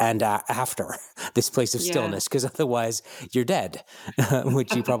and after this place of stillness, because otherwise you're dead,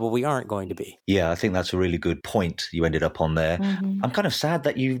 which you probably aren't going to be. Yeah, I think that's a really good point you ended up on there. Mm-hmm. I'm kind of sad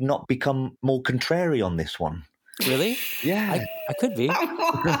that you've not become more contrary on this one. Really? Yeah. I could be.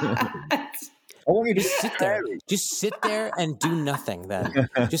 I want you to sit there. Just sit there and do nothing then.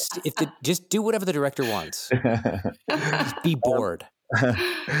 Just do whatever the director wants. Just be bored.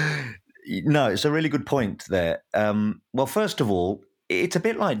 No, it's a really good point there. Well, first of all, it's a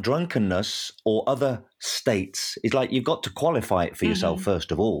bit like drunkenness or other states. It's like you've got to qualify it for yourself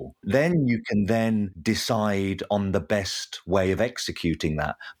first of all. Then you can then decide on the best way of executing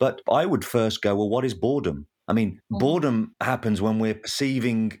that. But I would first go, well, what is boredom? I mean, boredom happens when we're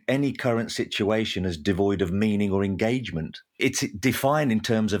perceiving any current situation as devoid of meaning or engagement. It's defined in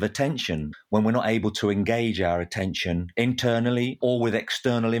terms of attention, when we're not able to engage our attention internally or with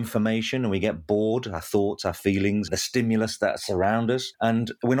external information, and we get bored, our thoughts, our feelings, the stimulus that surround us,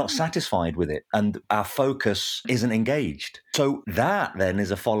 and we're not satisfied with it, and our focus isn't engaged. So that then is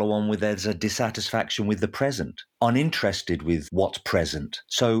a follow-on with there's a dissatisfaction with the present, uninterested with what's present.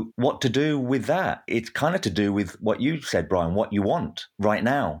 So what to do with that? It's kind of to do with what you said, Brian, what you want right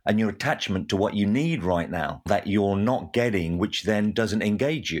now, and your attachment to what you need right now that you're not getting, which then doesn't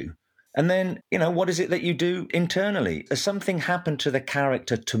engage you. And then, what is it that you do internally? Has something happened to the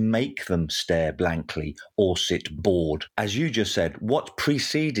character to make them stare blankly or sit bored? As you just said, what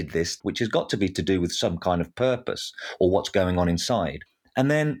preceded this, which has got to be to do with some kind of purpose or what's going on inside? And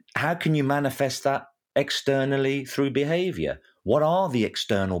then how can you manifest that externally through behavior? What are the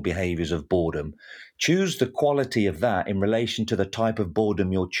external behaviors of boredom? Choose the quality of that in relation to the type of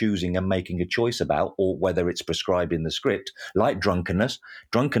boredom you're choosing and making a choice about, or whether it's prescribed in the script, like drunkenness.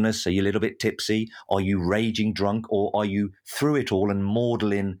 Drunkenness, are you a little bit tipsy? Are you raging drunk? Or are you through it all and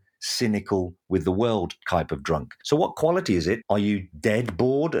maudlin, cynical with the world type of drunk? So what quality is it? Are you dead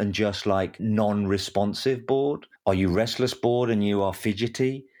bored and just like non-responsive bored? Are you restless bored and you are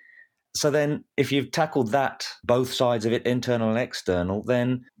fidgety? So then if you've tackled that, both sides of it, internal and external,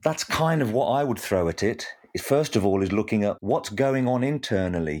 then that's kind of what I would throw at it. First of all is looking at what's going on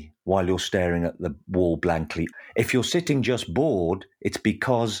internally while you're staring at the wall blankly. If you're sitting just bored, it's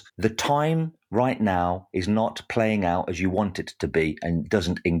because the time right now is not playing out as you want it to be and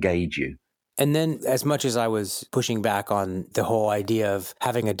doesn't engage you. And then as much as I was pushing back on the whole idea of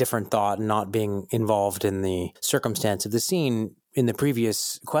having a different thought and not being involved in the circumstance of the scene, in the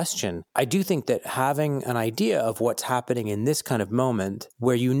previous question, I do think that having an idea of what's happening in this kind of moment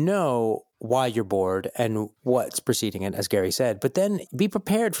where you know why you're bored and what's preceding it, as Gary said, but then be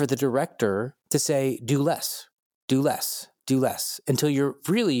prepared for the director to say, do less, do less, do less, until you're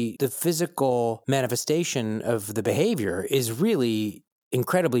really, the physical manifestation of the behavior is really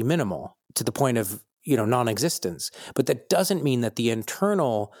incredibly minimal to the point of, non-existence. But that doesn't mean that the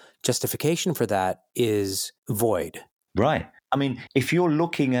internal justification for that is void. Right. I mean, if you're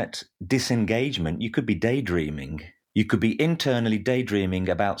looking at disengagement, you could be daydreaming. You could be internally daydreaming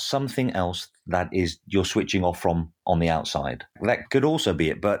about something else that is you're switching off from on the outside. That could also be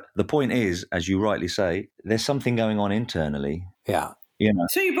it. But the point is, as you rightly say, there's something going on internally. Yeah.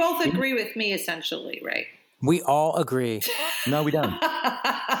 So you both agree with me, essentially, right? We all agree. No, we don't.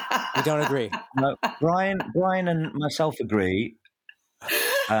 We don't agree. No, Brian and myself agree.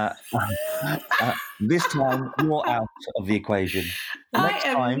 This time you're out of the equation. Next I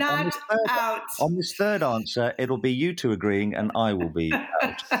am time, not out. On this third answer, it'll be you two agreeing and I will be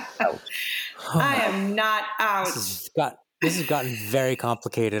out. I am not out. This has gotten very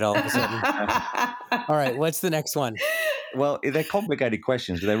complicated all of a sudden. All right, what's the next one? Well, they're complicated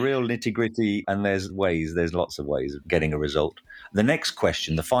questions. They're real nitty-gritty, and there's lots of ways of getting a result. The next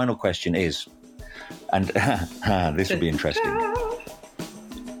question, the final question is, and this will be interesting.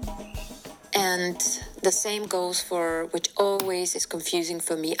 And the same goes for, which always is confusing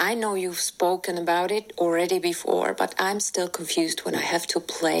for me. I know you've spoken about it already before, but I'm still confused when I have to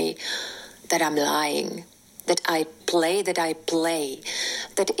play that I'm lying. That I play,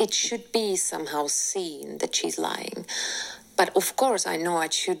 that it should be somehow seen that she's lying. But of course, I know I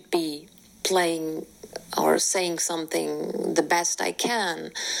should be playing or saying something the best I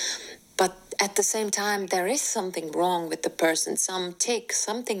can. But at the same time, there is something wrong with the person,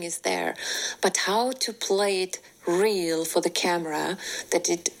 something is there. But how to play it real for the camera, that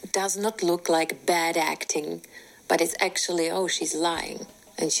it does not look like bad acting, but it's actually, she's lying.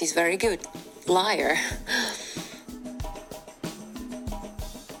 And she's very good. Liar.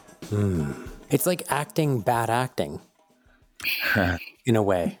 It's like acting bad acting in a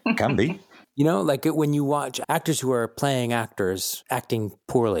way. Can be. Like when you watch actors who are playing actors acting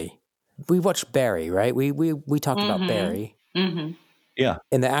poorly. We watched Barry, right? We talked about Barry. Mm-hmm. Yeah.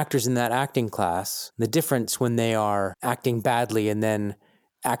 And the actors in that acting class, the difference when they are acting badly and then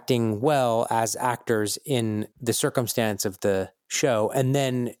acting well as actors in the circumstance of the show, and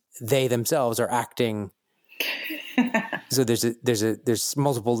then they themselves are acting. So there's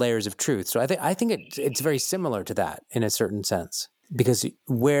multiple layers of truth. So I think it's very similar to that in a certain sense, because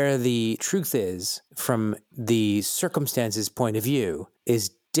where the truth is from the circumstances point of view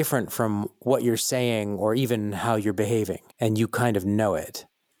is different from what you're saying or even how you're behaving, and you kind of know it.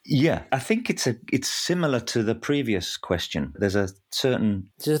 Yeah, I think it's similar to the previous question. There's a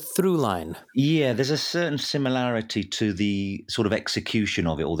through line. Yeah, there's a certain similarity to the sort of execution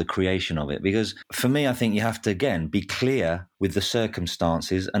of it or the creation of it. Because for me, I think you have to, again, be clear with the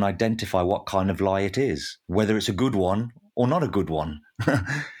circumstances and identify what kind of lie it is, whether it's a good one or not a good one.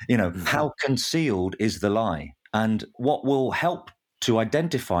 How concealed is the lie? And what will help to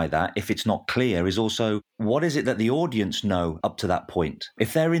identify that, if it's not clear, is also what is it that the audience know up to that point?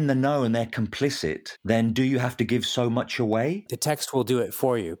 If they're in the know and they're complicit, then do you have to give so much away? The text will do it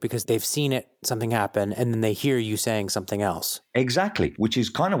for you because they've seen something happen, and then they hear you saying something else. Exactly, which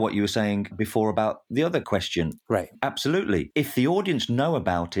is kind of what you were saying before about the other question. Right. Absolutely. If the audience know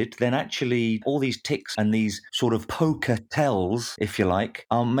about it, then actually all these ticks and these sort of poker tells, if you like,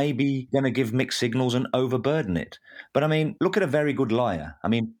 are maybe going to give mixed signals and overburden it. But I mean, look at a very good liar. I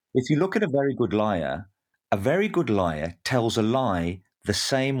mean, if you look at a very good liar tells a lie the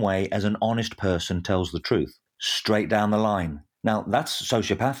same way as an honest person tells the truth, straight down the line. Now, that's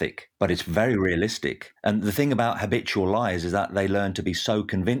sociopathic, but it's very realistic. And the thing about habitual liars is that they learn to be so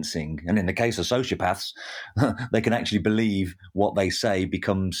convincing. And in the case of sociopaths, they can actually believe what they say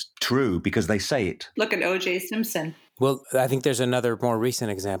becomes true because they say it. Look at O.J. Simpson. Well, I think there's another more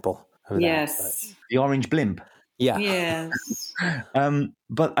recent example of that. Yes. The orange blimp. Yeah. Yes.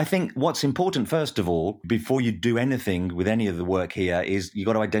 But I think what's important, first of all, before you do anything with any of the work here, is you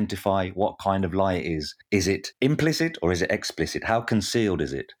got to identify what kind of lie it is. Is it implicit or is it explicit? How concealed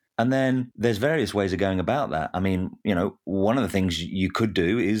is it? And then there's various ways of going about that. I mean, one of the things you could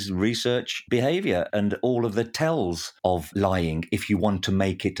do is research behavior and all of the tells of lying if you want to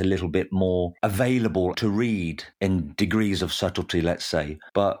make it a little bit more available to read in degrees of subtlety, let's say.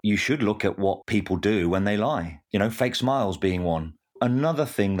 But you should look at what people do when they lie. Fake smiles being one. another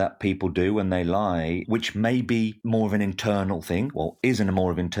thing that people do when they lie, which may be more of an internal thing, well, isn't a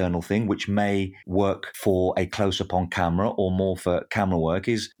more of an internal thing, which may work for a close-up on camera or more for camera work,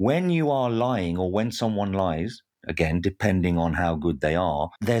 is when you are lying or when someone lies, again, depending on how good they are,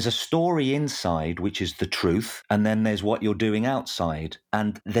 there's a story inside, which is the truth, and then there's what you're doing outside.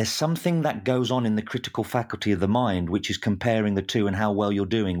 And there's something that goes on in the critical faculty of the mind, which is comparing the two and how well you're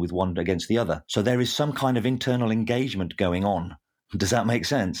doing with one against the other. So there is some kind of internal engagement going on. Does that make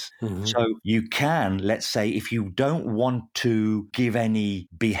sense? Mm-hmm. So you can, let's say, if you don't want to give any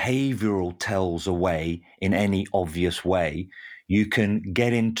behavioral tells away in any obvious way, you can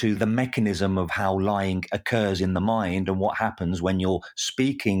get into the mechanism of how lying occurs in the mind and what happens when you're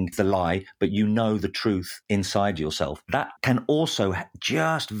speaking the lie, but you know the truth inside yourself. That can also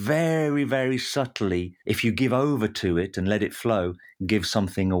just very, very subtly, if you give over to it and let it flow, give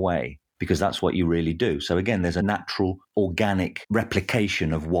something away, because that's what you really do. So again, there's a natural, organic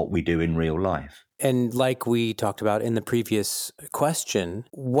replication of what we do in real life. And like we talked about in the previous question,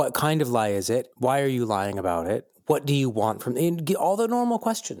 what kind of lie is it? Why are you lying about it? What do you want from all the normal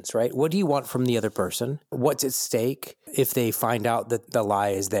questions, right? What do you want from the other person? What's at stake if they find out that the lie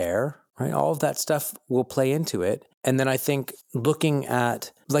is there, right? All of that stuff will play into it. And then I think looking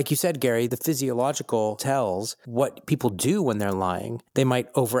at, like you said, Gary, the physiological tells what people do when they're lying. They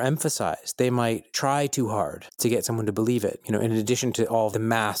might overemphasize. They might try too hard to get someone to believe it, in addition to all the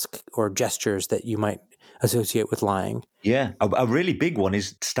mask or gestures that you might associate with lying. Yeah, a really big one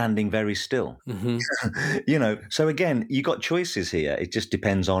is standing very still. Mm-hmm. So again, you got choices here. It just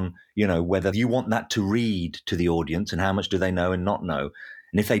depends on, whether you want that to read to the audience and how much do they know and not know.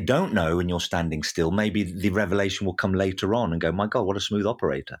 And if they don't know and you're standing still, maybe the revelation will come later on and go, my God, what a smooth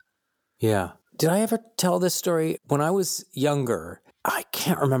operator. Yeah. Did I ever tell this story? When I was younger, I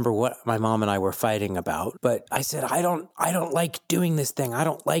can't remember what my mom and I were fighting about, but I said, I don't like doing this thing. I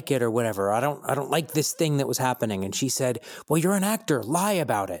don't like it or whatever. I don't like this thing that was happening. And she said, well, you're an actor. Lie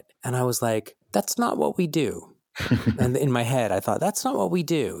about it. And I was like, that's not what we do. And in my head, I thought, that's not what we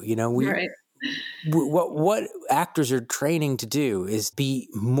do. Right. What actors are training to do is be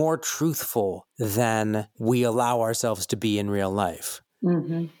more truthful than we allow ourselves to be in real life.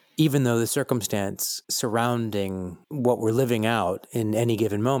 Mm-hmm. Even though the circumstance surrounding what we're living out in any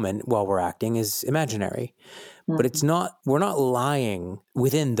given moment while we're acting is imaginary. But we're not lying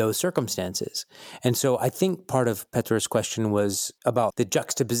within those circumstances. And so I think part of Petra's question was about the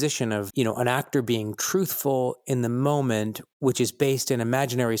juxtaposition of, an actor being truthful in the moment, which is based in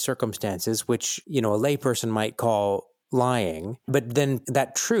imaginary circumstances, which, a layperson might call lying, but then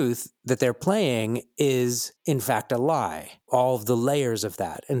that truth that they're playing is in fact a lie, all of the layers of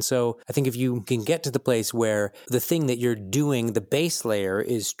that. And so I think if you can get to the place where the thing that you're doing, the base layer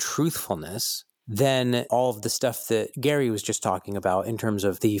is truthfulness, then all of the stuff that Gary was just talking about in terms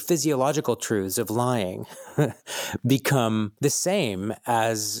of the physiological truths of lying become the same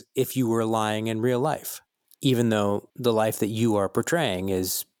as if you were lying in real life, even though the life that you are portraying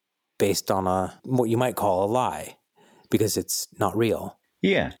is based on what you might call a lie, because it's not real.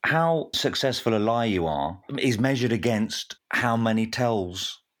 Yeah. How successful a lie you are is measured against how many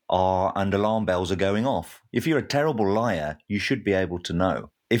tells are and alarm bells are going off. If you're a terrible liar, you should be able to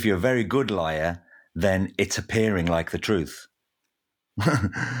know. If you're a very good liar, then it's appearing like the truth.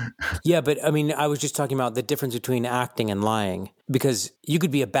 Yeah, but I was just talking about the difference between acting and lying, because you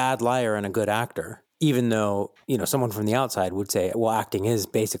could be a bad liar and a good actor, even though, someone from the outside would say, well, acting is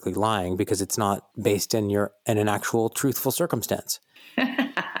basically lying because it's not based in an actual truthful circumstance.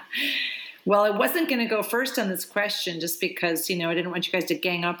 Well, I wasn't going to go first on this question just because, I didn't want you guys to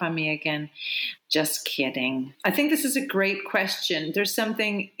gang up on me again. Just kidding. I think this is a great question. There's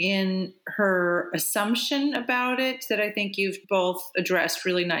something in her assumption about it that I think you've both addressed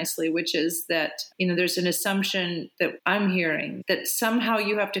really nicely, which is that, there's an assumption that I'm hearing that somehow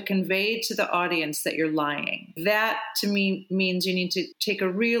you have to convey to the audience that you're lying. That to me means you need to take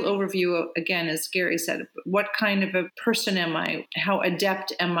a real overview of, again, as Gary said, what kind of a person am I? How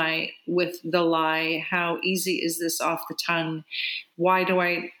adept am I with the lie? How easy is this off the tongue? Why do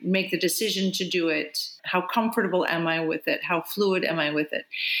I make the decision to do it? How comfortable am I with it? How fluid am I with it?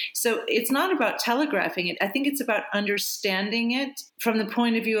 So it's not about telegraphing it. I think it's about understanding it from the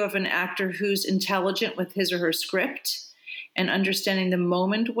point of view of an actor who's intelligent with his or her script and understanding the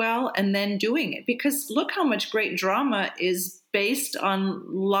moment well and then doing it. Because look how much great drama is based on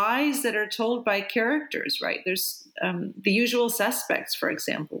lies that are told by characters, right? There's The Usual Suspects, for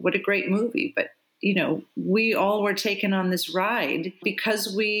example. What a great movie. But we all were taken on this ride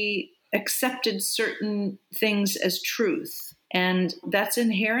because we accepted certain things as truth. And that's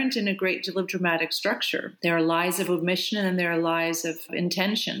inherent in a great deal of dramatic structure. There are lies of omission and then there are lies of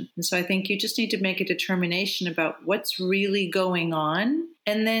intention. And so I think you just need to make a determination about what's really going on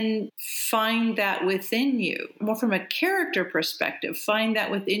and then find that within you. More from a character perspective, find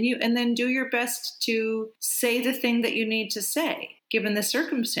that within you and then do your best to say the thing that you need to say, given the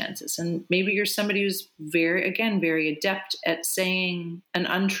circumstances. And maybe you're somebody who's very adept at saying an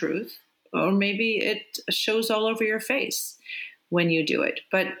untruth, or maybe it shows all over your face when you do it.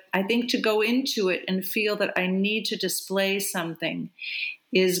 But I think to go into it and feel that I need to display something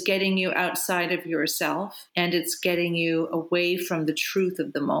is getting you outside of yourself, and it's getting you away from the truth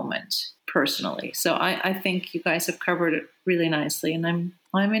of the moment personally. So I think you guys have covered it really nicely, and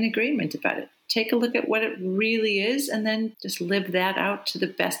I'm in agreement about it. Take a look at what it really is and then just live that out to the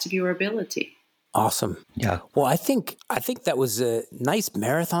best of your ability. Awesome. Yeah. Well, I think that was a nice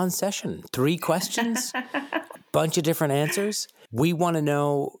marathon session. 3 questions, bunch of different answers. We want to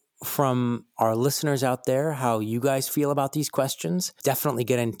know from our listeners out there how you guys feel about these questions. Definitely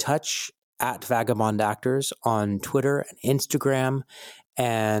get in touch at Vagabond Actors on Twitter and Instagram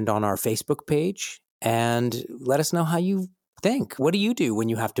and on our Facebook page, and let us know how you think. What do you do when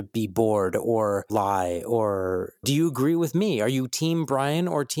you have to be bored or lie? Or do you agree with me? Are you Team Brian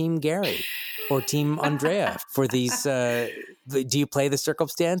or Team Gary or Team Andrea for these? Do you play the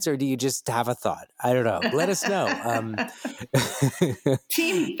circumstance or do you just have a thought? I don't know. Let us know.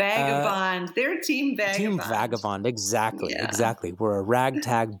 Team Vagabond. They're Team Vagabond. Team Vagabond. Exactly. Yeah. Exactly. We're a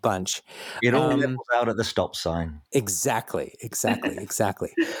ragtag bunch. It all levels out at the stop sign. Exactly.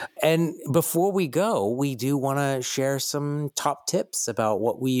 And before we go, we do want to share some top tips about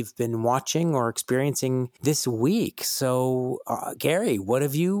what we've been watching or experiencing this week. So, Gary, what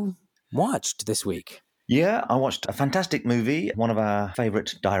have you watched this week? Yeah, I watched a fantastic movie. One of our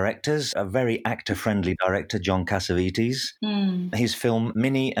favorite directors, a very actor-friendly director, John Cassavetes. His film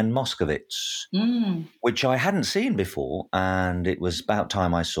Minnie and Moscovitz, which I hadn't seen before, and it was about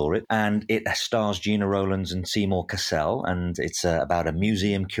time I saw it. And it stars Gina Rowlands and Seymour Cassel, and it's about a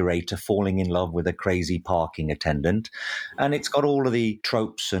museum curator falling in love with a crazy parking attendant. And it's got all of the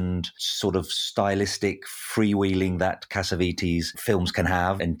tropes and sort of stylistic freewheeling that Cassavetes films can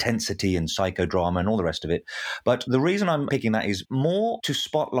have, intensity and psychodrama and all the rest of it. But the reason I'm picking that is more to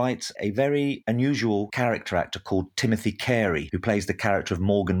spotlight a very unusual character actor called Timothy Carey, who plays the character of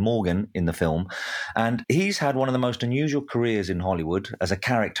Morgan in the film. And he's had one of the most unusual careers in Hollywood as a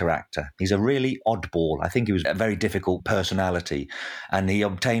character actor. He's a really oddball. I think he was a very difficult personality, and he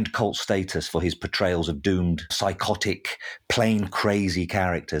obtained cult status for his portrayals of doomed, psychotic, plain crazy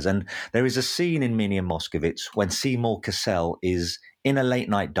characters. And there is a scene in Minnie and Moscovitz when Seymour Cassel is in a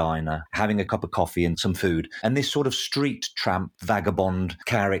late-night diner, having a cup of coffee and some food. And this sort of street tramp, vagabond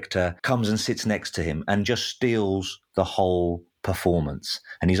character comes and sits next to him and just steals the whole performance.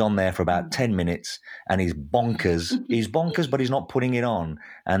 And he's on there for about 10 minutes and he's bonkers. He's bonkers, but he's not putting it on.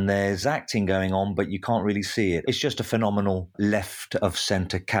 And there's acting going on, but you can't really see it. It's just a phenomenal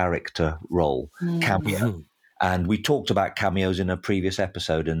left-of-center character role, cameo. And we talked about cameos in a previous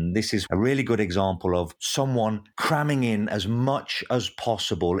episode, and this is a really good example of someone cramming in as much as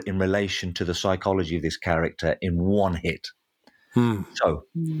possible in relation to the psychology of this character in one hit. So,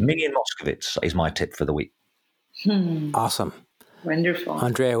 Minnie and Moscovitz is my tip for the week. Awesome. Wonderful.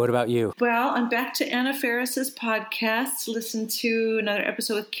 Andrea, what about you? Well, I'm back to Anna Faris's podcast. Listen to another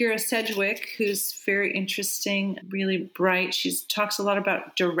episode with Kira Sedgwick, who's very interesting, really bright. She talks a lot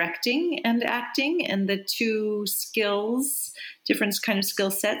about directing and acting and the two skills, different kind of skill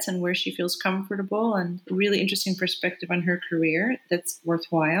sets and where she feels comfortable, and a really interesting perspective on her career that's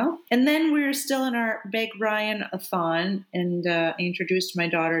worthwhile. And then we're still in our Meg Ryan-a-thon, and I introduced my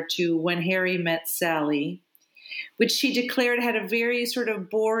daughter to When Harry Met Sally, which she declared had a very sort of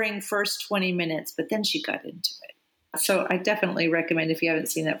boring first 20 minutes, but then she got into it. So I definitely recommend, if you haven't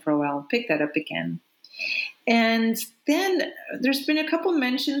seen that for a while, pick that up again. And then there's been a couple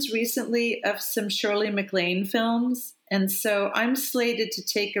mentions recently of some Shirley MacLaine films. And so I'm slated to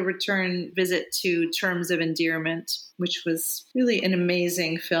take a return visit to Terms of Endearment, which was really an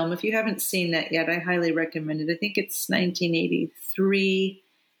amazing film. If you haven't seen that yet, I highly recommend it. I think it's 1983.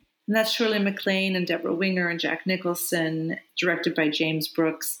 And that's Shirley MacLaine and Deborah Winger and Jack Nicholson, directed by James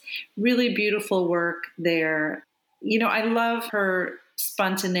Brooks. Really beautiful work there. You know, I love her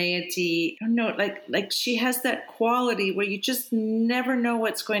spontaneity. I don't know, like she has that quality where you just never know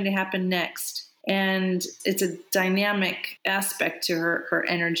what's going to happen next. And it's a dynamic aspect to her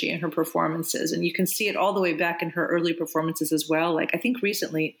energy and her performances. And you can see it all the way back in her early performances as well. Like I think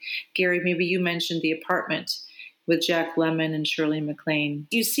recently, Gary, maybe you mentioned The Apartment. with Jack Lemmon and Shirley MacLaine.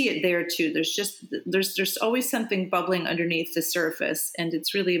 You see it there too. There's always something bubbling underneath the surface, and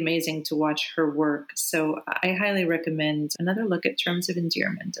it's really amazing to watch her work. So I highly recommend another look at Terms of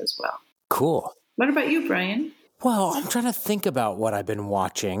Endearment as well. Cool. What about you, Brian? Well, I'm trying to think about what I've been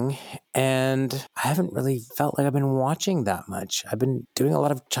watching, and I haven't really felt like I've been watching that much. I've been doing a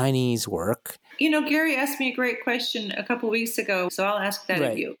lot of Chinese work. Gary asked me a great question a couple weeks ago, so I'll ask that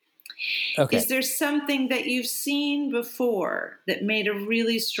of you. Okay. Is there something that you've seen before that made a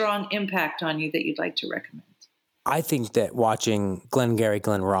really strong impact on you that you'd like to recommend? I think that watching Glengarry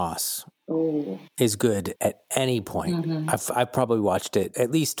Glen Ross is good at any point. Mm-hmm. I've probably watched it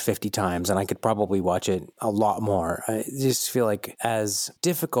at least 50 times, and I could probably watch it a lot more. I just feel like as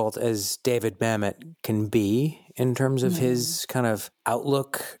difficult as David Mamet can be in terms of his kind of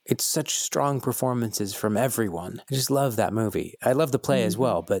outlook, it's such strong performances from everyone. I just love that movie. I love the play as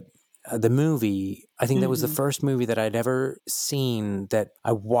well, but the movie, I think that was the first movie that I'd ever seen that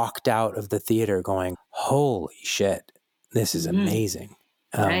I walked out of the theater going, holy shit, this is amazing.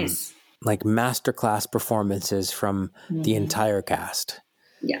 Nice. Like masterclass performances from the entire cast.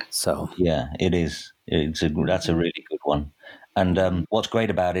 Yeah. So yeah, it is. That's a really good one. And what's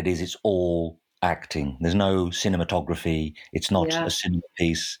great about it is it's all acting. There's no cinematography. It's not a cinema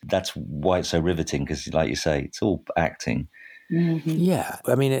piece. That's why it's so riveting, because, like you say, it's all acting. Yeah,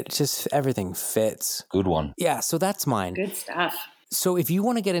 I mean, it just, everything fits. Good one. Yeah, so that's mine. Good stuff. So if you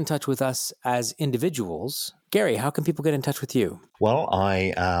want to get in touch with us as individuals, Gary, how can people get in touch with you? Well,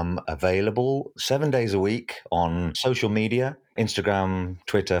 I am available 7 days a week on social media, Instagram,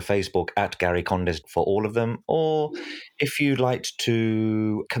 Twitter, Facebook, at Gary Condes for all of them. Or if you'd like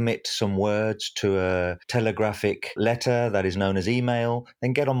to commit some words to a telegraphic letter that is known as email,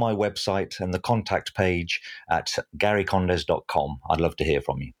 then get on my website and the contact page at garycondes.com. I'd love to hear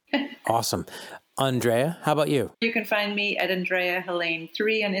from you. Awesome. Andrea, how about you? You can find me at Andrea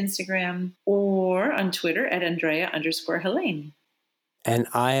Helene3 on Instagram or on Twitter at Andrea_Helene. And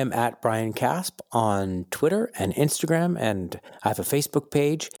I am at Brian Casp on Twitter and Instagram, and I have a Facebook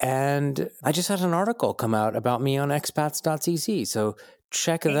page. And I just had an article come out about me on expats.cc, so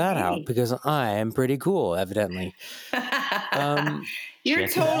check that out, because I am pretty cool, evidently. You're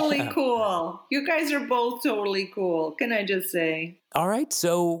totally cool. You guys are both totally cool, can I just say? All right,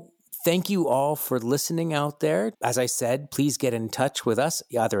 so thank you all for listening out there. As I said, please get in touch with us,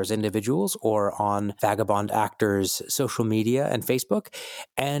 either as individuals or on Vagabond Actors' social media and Facebook.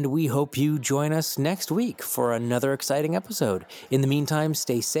 And we hope you join us next week for another exciting episode. In the meantime,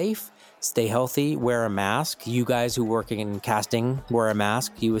 stay safe, stay healthy, wear a mask. You guys who work in casting, wear a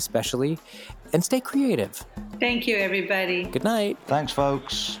mask, you especially, and stay creative. Thank you, everybody. Good night. Thanks,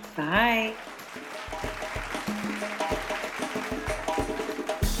 folks. Bye.